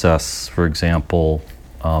process, for example,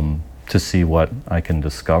 to see what I can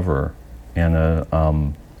discover. And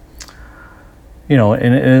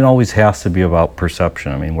and it always has to be about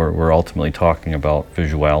perception. I mean, we're ultimately talking about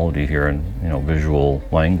visuality here, and visual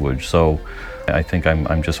language. So I think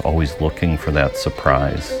I'm just always looking for that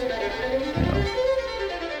surprise.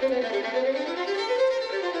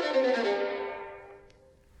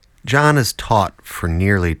 John has taught for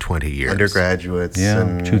nearly 20 years. Undergraduates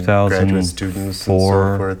and 2004, graduate students and so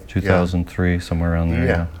forth. 2003, somewhere around there.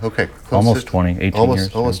 Yeah, okay. Almost 20, 18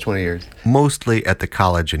 years. Almost 20 years. Mostly at the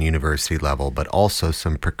college and university level, but also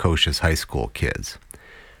some precocious high school kids.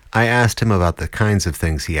 I asked him about the kinds of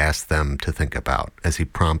things he asked them to think about as he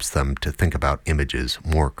prompts them to think about images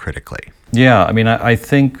more critically. Yeah, I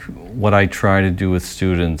think what I try to do with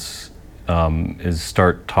students is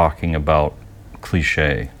start talking about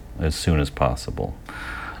cliché as soon as possible.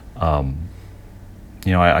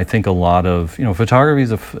 I think a lot of, photography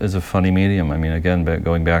is a funny medium. Again,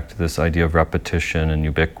 going back to this idea of repetition and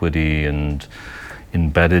ubiquity and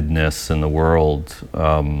embeddedness in the world,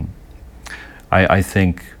 I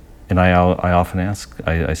think, and I often ask,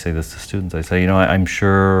 I say this to students, I say, I'm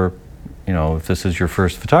sure, if this is your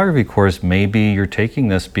first photography course, maybe you're taking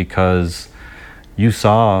this because you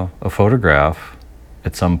saw a photograph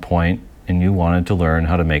at some point and you wanted to learn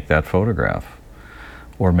how to make that photograph,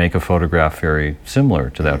 or make a photograph very similar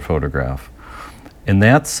to that photograph. And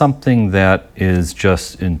that's something that is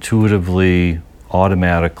just intuitively,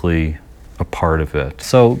 automatically a part of it.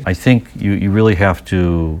 So I think you really have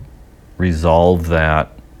to resolve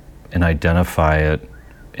that and identify it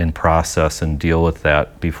and process and deal with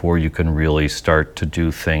that before you can really start to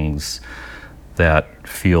do things that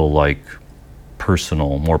feel like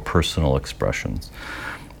more personal expressions.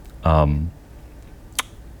 In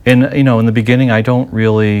the beginning, I don't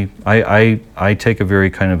really, I take a very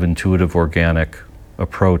kind of intuitive, organic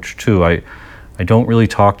approach too. I don't really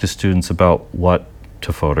talk to students about what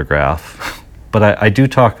to photograph, but I do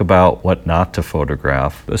talk about what not to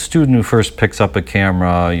photograph. A student who first picks up a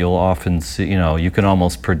camera, you'll often see, you can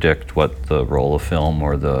almost predict what the roll of film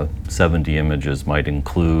or the 70 images might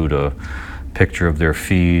include: a picture of their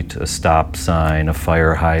feet, a stop sign, a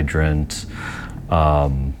fire hydrant,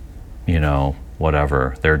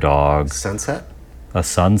 whatever, their dog. Sunset? A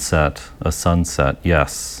sunset,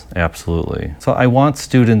 yes, absolutely. So I want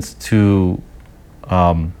students to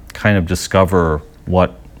kind of discover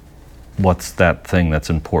what's that thing that's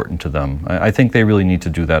important to them. I think they really need to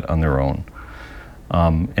do that on their own.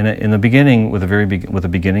 And in the beginning, with a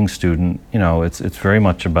beginning student, it's very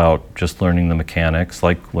much about just learning the mechanics,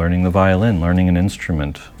 like learning the violin, learning an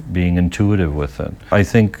instrument, being intuitive with it. I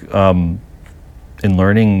think in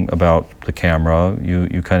learning about the camera,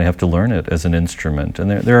 you kind of have to learn it as an instrument,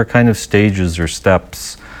 and there are kind of stages or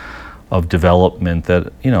steps of development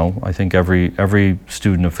that I think every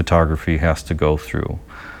student of photography has to go through.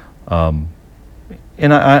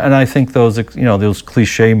 And I think those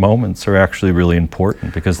cliche moments are actually really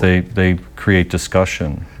important because they create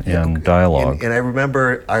discussion and dialogue. And I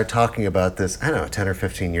remember our talking about this, 10 or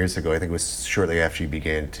 15 years ago. I think it was shortly after you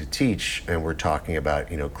began to teach, and we're talking about,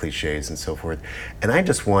 cliches and so forth. And I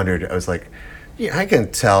just wondered, I was like, yeah, I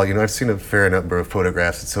can tell, I've seen a fair number of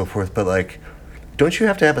photographs and so forth, but like, don't you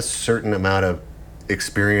have to have a certain amount of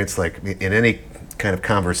experience, like in any kind of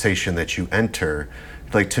conversation that you enter,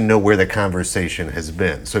 like to know where the conversation has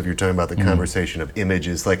been? So if you're talking about the conversation of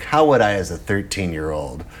images, like how would I as a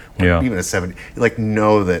 13-year-old, or even a 7, like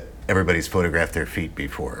know that everybody's photographed their feet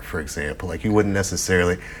before, for example? Like you wouldn't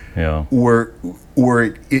necessarily, or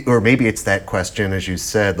maybe it's that question, as you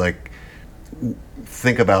said, like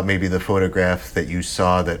think about maybe the photograph that you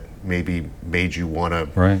saw that maybe made you want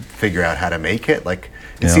to figure out how to make it. Like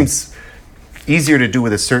it seems easier to do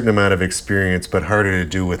with a certain amount of experience, but harder to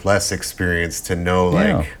do with less experience to know,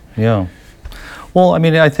 like... Yeah. Well, I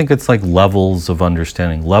mean, I think it's like levels of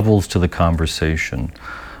understanding, levels to the conversation.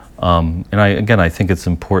 And I think it's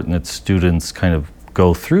important that students kind of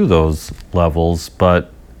go through those levels,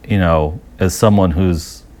 but, as someone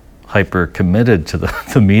who's hyper committed to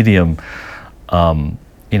the medium,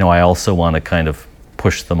 I also want to kind of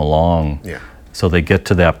push them along so they get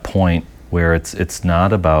to that point where it's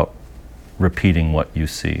not about repeating what you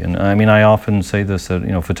see. And I mean, I often say this,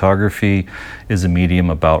 that photography is a medium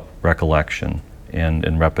about recollection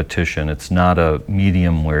and repetition. It's not a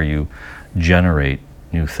medium where you generate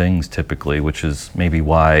new things typically, which is maybe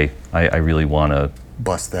why I really want to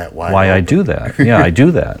bust that wide why open. I do that. Yeah, I do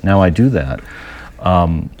that. Now I do that.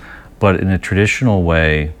 But in a traditional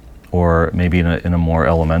way, or maybe in a more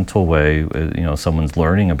elemental way, someone's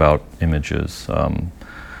learning about images.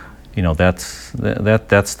 That's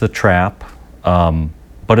the trap.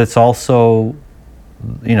 But it's also,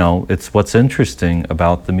 it's what's interesting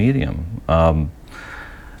about the medium. And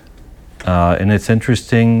it's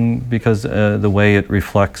interesting because the way it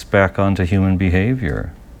reflects back onto human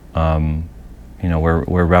behavior,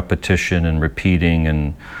 where repetition and repeating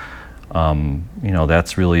and,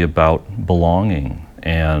 that's really about belonging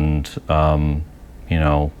and,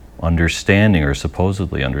 understanding or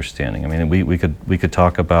supposedly understanding. I mean, we could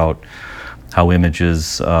talk about how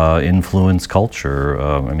images influence culture.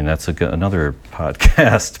 That's another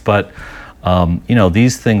podcast, but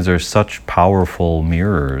these things are such powerful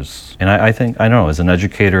mirrors. And I think, as an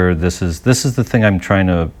educator, this is the thing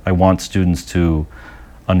I want students to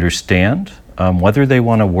understand, whether they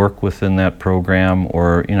want to work within that program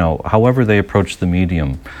or, however they approach the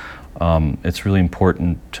medium. It's really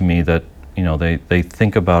important to me that, they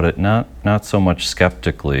think about it not so much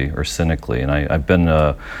skeptically or cynically. And I've been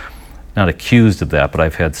not accused of that, but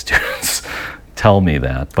I've had students tell me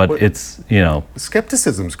that. But it's,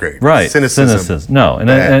 skepticism's great. Right. Cynicism. No.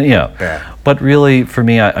 Bad. But really, for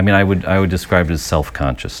me, I would describe it as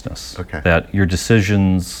self-consciousness. Okay. That your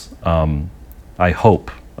decisions, I hope,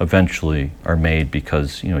 eventually are made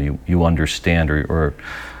because, you understand or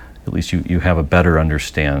at least you have a better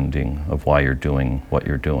understanding of why you're doing what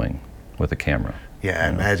you're doing with a camera. Yeah, I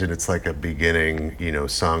imagine it's like a beginning,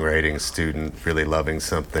 songwriting student really loving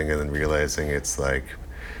something and then realizing it's like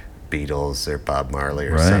Beatles or Bob Marley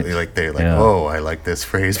or something. Like they're like, oh, I like this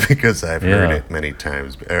phrase because I've heard it many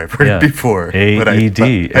times. I've heard it before.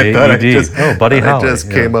 AED. Buddy Holly. I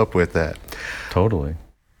just came up with that. Totally.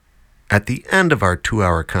 At the end of our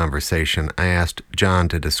 2-hour conversation, I asked John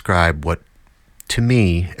to describe what, to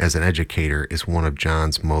me, as an educator, is one of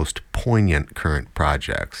John's most poignant current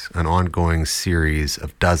projects, an ongoing series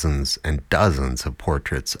of dozens and dozens of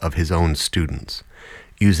portraits of his own students,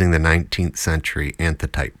 using the 19th century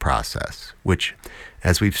anthotype process, which,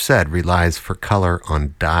 as we've said, relies for color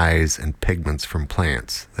on dyes and pigments from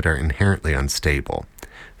plants that are inherently unstable.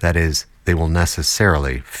 That is, they will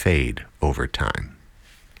necessarily fade over time.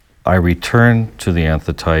 I returned to the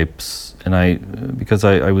anthotypes, and because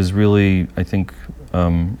I was really, I think,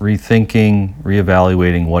 rethinking,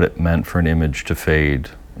 reevaluating what it meant for an image to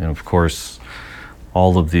fade. And of course,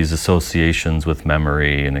 all of these associations with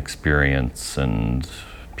memory and experience and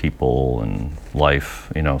people and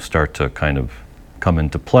life, start to kind of come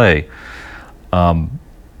into play. And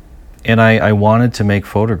I wanted to make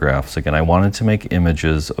photographs again. I wanted to make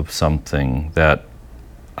images of something that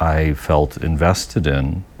I felt invested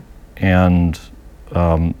in and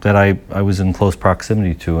that I was in close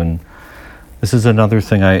proximity to. And this is another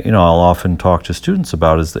thing I'll often talk to students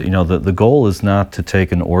about is that, the goal is not to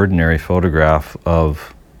take an ordinary photograph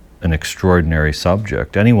of an extraordinary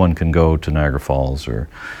subject. Anyone can go to Niagara Falls or,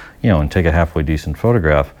 and take a halfway decent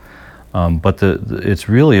photograph. But it's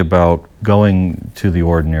really about going to the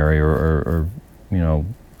ordinary or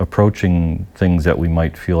approaching things that we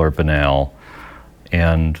might feel are banal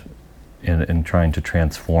and trying to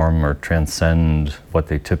transform or transcend what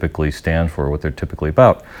they typically stand for, what they're typically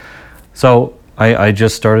about. So I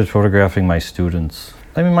just started photographing my students.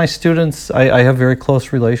 I mean, my students, I have very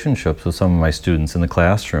close relationships with some of my students in the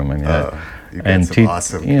classroom. I mean,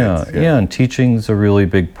 awesome kids. And teaching's a really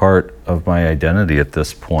big part of my identity at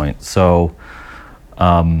this point. So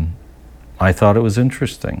I thought it was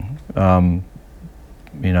interesting.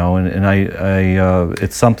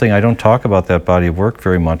 It's something I don't talk about that body of work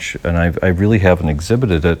very much, and I really haven't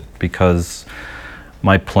exhibited it because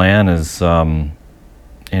my plan is,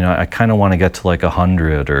 I kind of want to get to like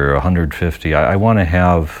 100 or 150. I want to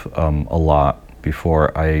have a lot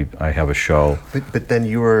before I have a show. But then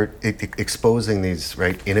you were exposing these,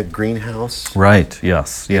 right, in a greenhouse? Right,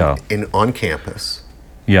 yes, yeah. On campus?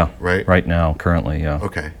 Yeah, right? Right now, currently, yeah.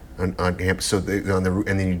 Okay, on campus. So and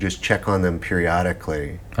then you just check on them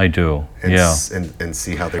periodically? I do, and yeah. And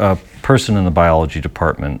see how they're... A person in the biology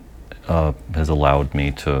department has allowed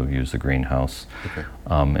me to use the greenhouse. Okay.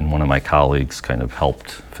 And one of my colleagues kind of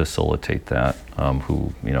helped facilitate that,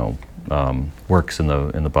 who, works in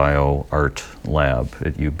the bio art lab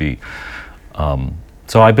at UB.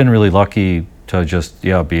 So I've been really lucky to just,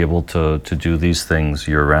 be able to do these things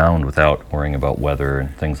year round without worrying about weather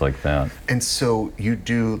and things like that. And so you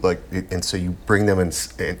do so you bring them and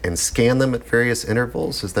scan them at various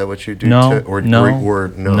intervals? Is that what you do? No.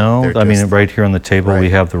 No. I mean, right here on the table we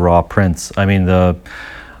have the raw prints. I mean,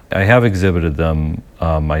 I have exhibited them.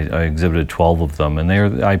 I exhibited 12 of them, and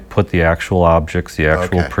I put the actual objects, the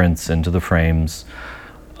actual prints into the frames.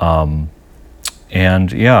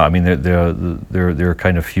 And I mean, their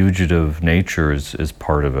kind of fugitive nature is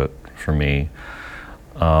part of it for me.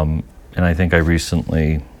 And I think I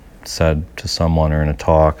recently said to someone or in a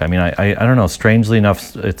talk, I mean, I don't know, strangely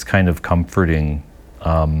enough, it's kind of comforting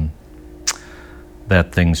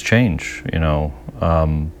that things change,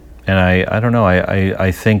 and I don't know,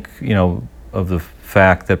 I think, of the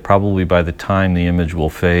fact that probably by the time the image will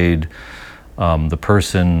fade, the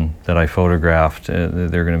person that I photographed,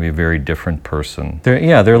 they're going to be a very different person.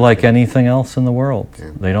 They're like anything else in the world.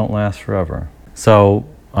 Yeah. They don't last forever. So,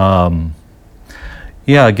 again,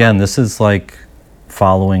 this is like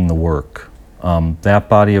following the work. That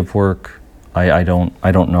body of work, I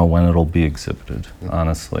don't know when it'll be exhibited,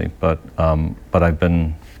 honestly. But I've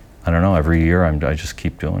been, I don't know, every year I just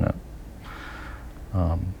keep doing it.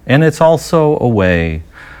 And it's also a way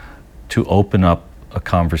to open up a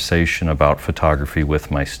conversation about photography with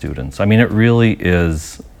my students. I mean, it really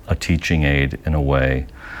is a teaching aid in a way.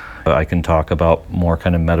 I can talk about more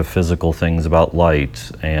kind of metaphysical things about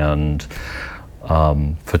light and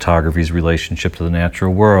photography's relationship to the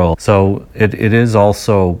natural world. So it is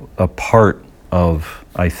also a part of,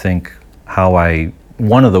 I think,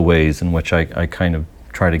 one of the ways in which I kind of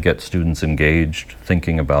try to get students engaged,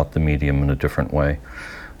 thinking about the medium in a different way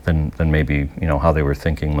than maybe, how they were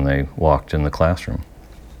thinking when they walked in the classroom.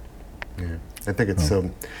 Yeah, I think it's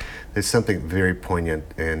there's something very poignant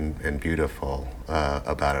and beautiful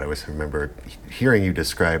about it. I always remember hearing you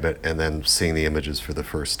describe it and then seeing the images for the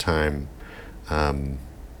first time,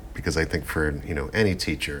 because I think for any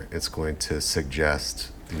teacher, it's going to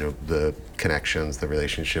suggest the connections, the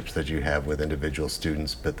relationships that you have with individual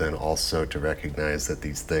students, but then also to recognize that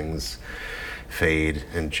these things fade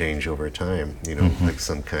and change over time, like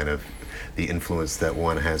some kind of the influence that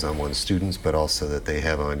one has on one's students, but also that they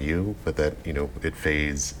have on you, but that, it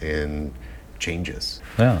fades and changes.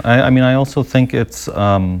 Yeah, I mean, I also think it's,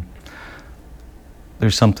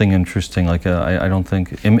 there's something interesting, like I don't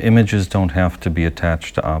think, images don't have to be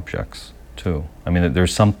attached to objects, too. I mean,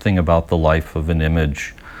 there's something about the life of an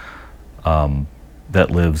image that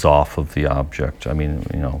lives off of the object. I mean,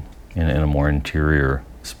 in a more interior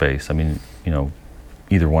space. I mean,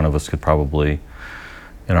 either one of us could probably,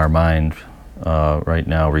 in our mind, right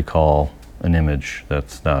now, recall an image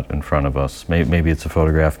that's not in front of us. Maybe it's a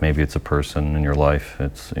photograph, maybe it's a person in your life.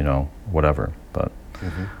 It's whatever. But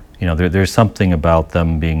there's something about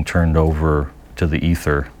them being turned over to the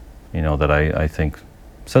ether, that I think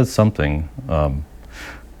says something. I'm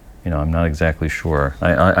not exactly sure.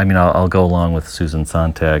 I'll go along with Susan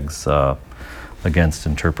Sontag's against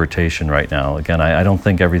interpretation right now. Again, I don't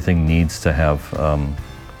think everything needs to have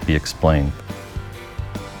be explained.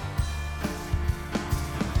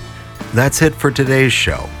 That's it for today's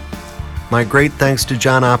show. My great thanks to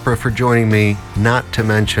John Opera for joining me, not to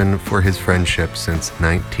mention for his friendship since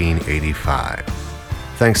 1985.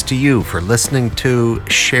 Thanks to you for listening to,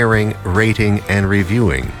 sharing, rating, and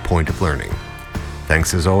reviewing Point of Learning.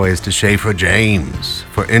 Thanks as always to Schaefer James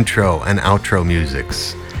for intro and outro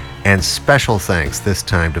musics. And special thanks this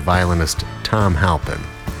time to violinist Tom Halpin,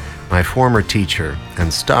 my former teacher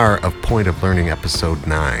and star of Point of Learning Episode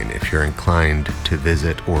 9, if you're inclined to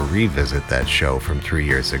visit or revisit that show from 3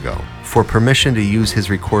 years ago, for permission to use his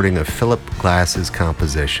recording of Philip Glass's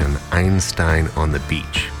composition Einstein on the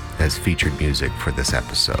Beach as featured music for this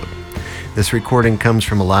episode. This recording comes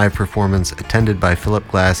from a live performance attended by Philip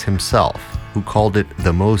Glass himself, who called it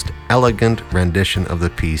the most elegant rendition of the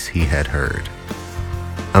piece he had heard.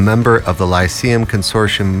 A member of the Lyceum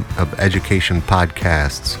Consortium of Education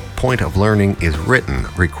podcasts, Point of Learning is written,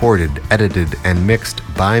 recorded, edited, and mixed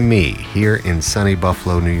by me here in sunny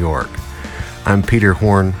Buffalo, New York. I'm Peter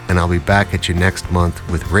Horn, and I'll be back at you next month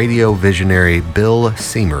with radio visionary Bill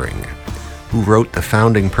Siemering, who wrote the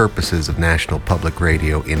founding purposes of National Public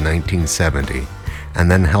Radio in 1970,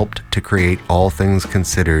 and then helped to create All Things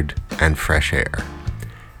Considered and Fresh Air.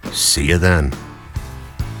 See you then.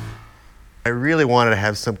 I really wanted to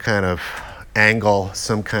have some kind of angle,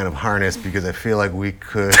 some kind of harness, because I feel like we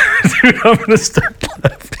could... Dude, I'm going to start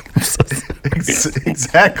laughing. I'm so sorry.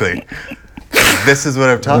 Exactly. This is what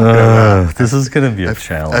I'm talking about. This is going to be a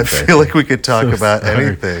challenge. I feel like we could talk about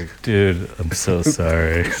anything. Dude, I'm so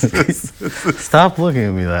sorry. Stop looking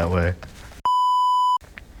at me that way.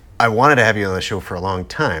 I wanted to have you on the show for a long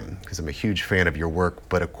time because I'm a huge fan of your work,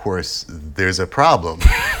 but of course, there's a problem.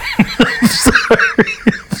 I'm sorry.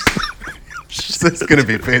 It's going to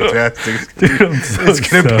be fantastic. Dude, I'm so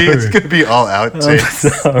sorry. It's going to be all outtakes.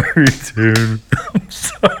 I'm sorry, dude. I'm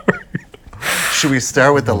sorry. Should we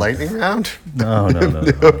start with the lightning round? No.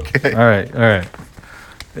 Okay. All right.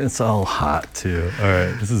 It's all hot, too. All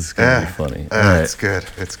right, this is going to be funny. All right. It's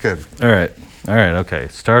good. All right, okay.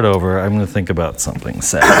 Start over. I'm going to think about something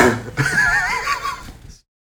sad.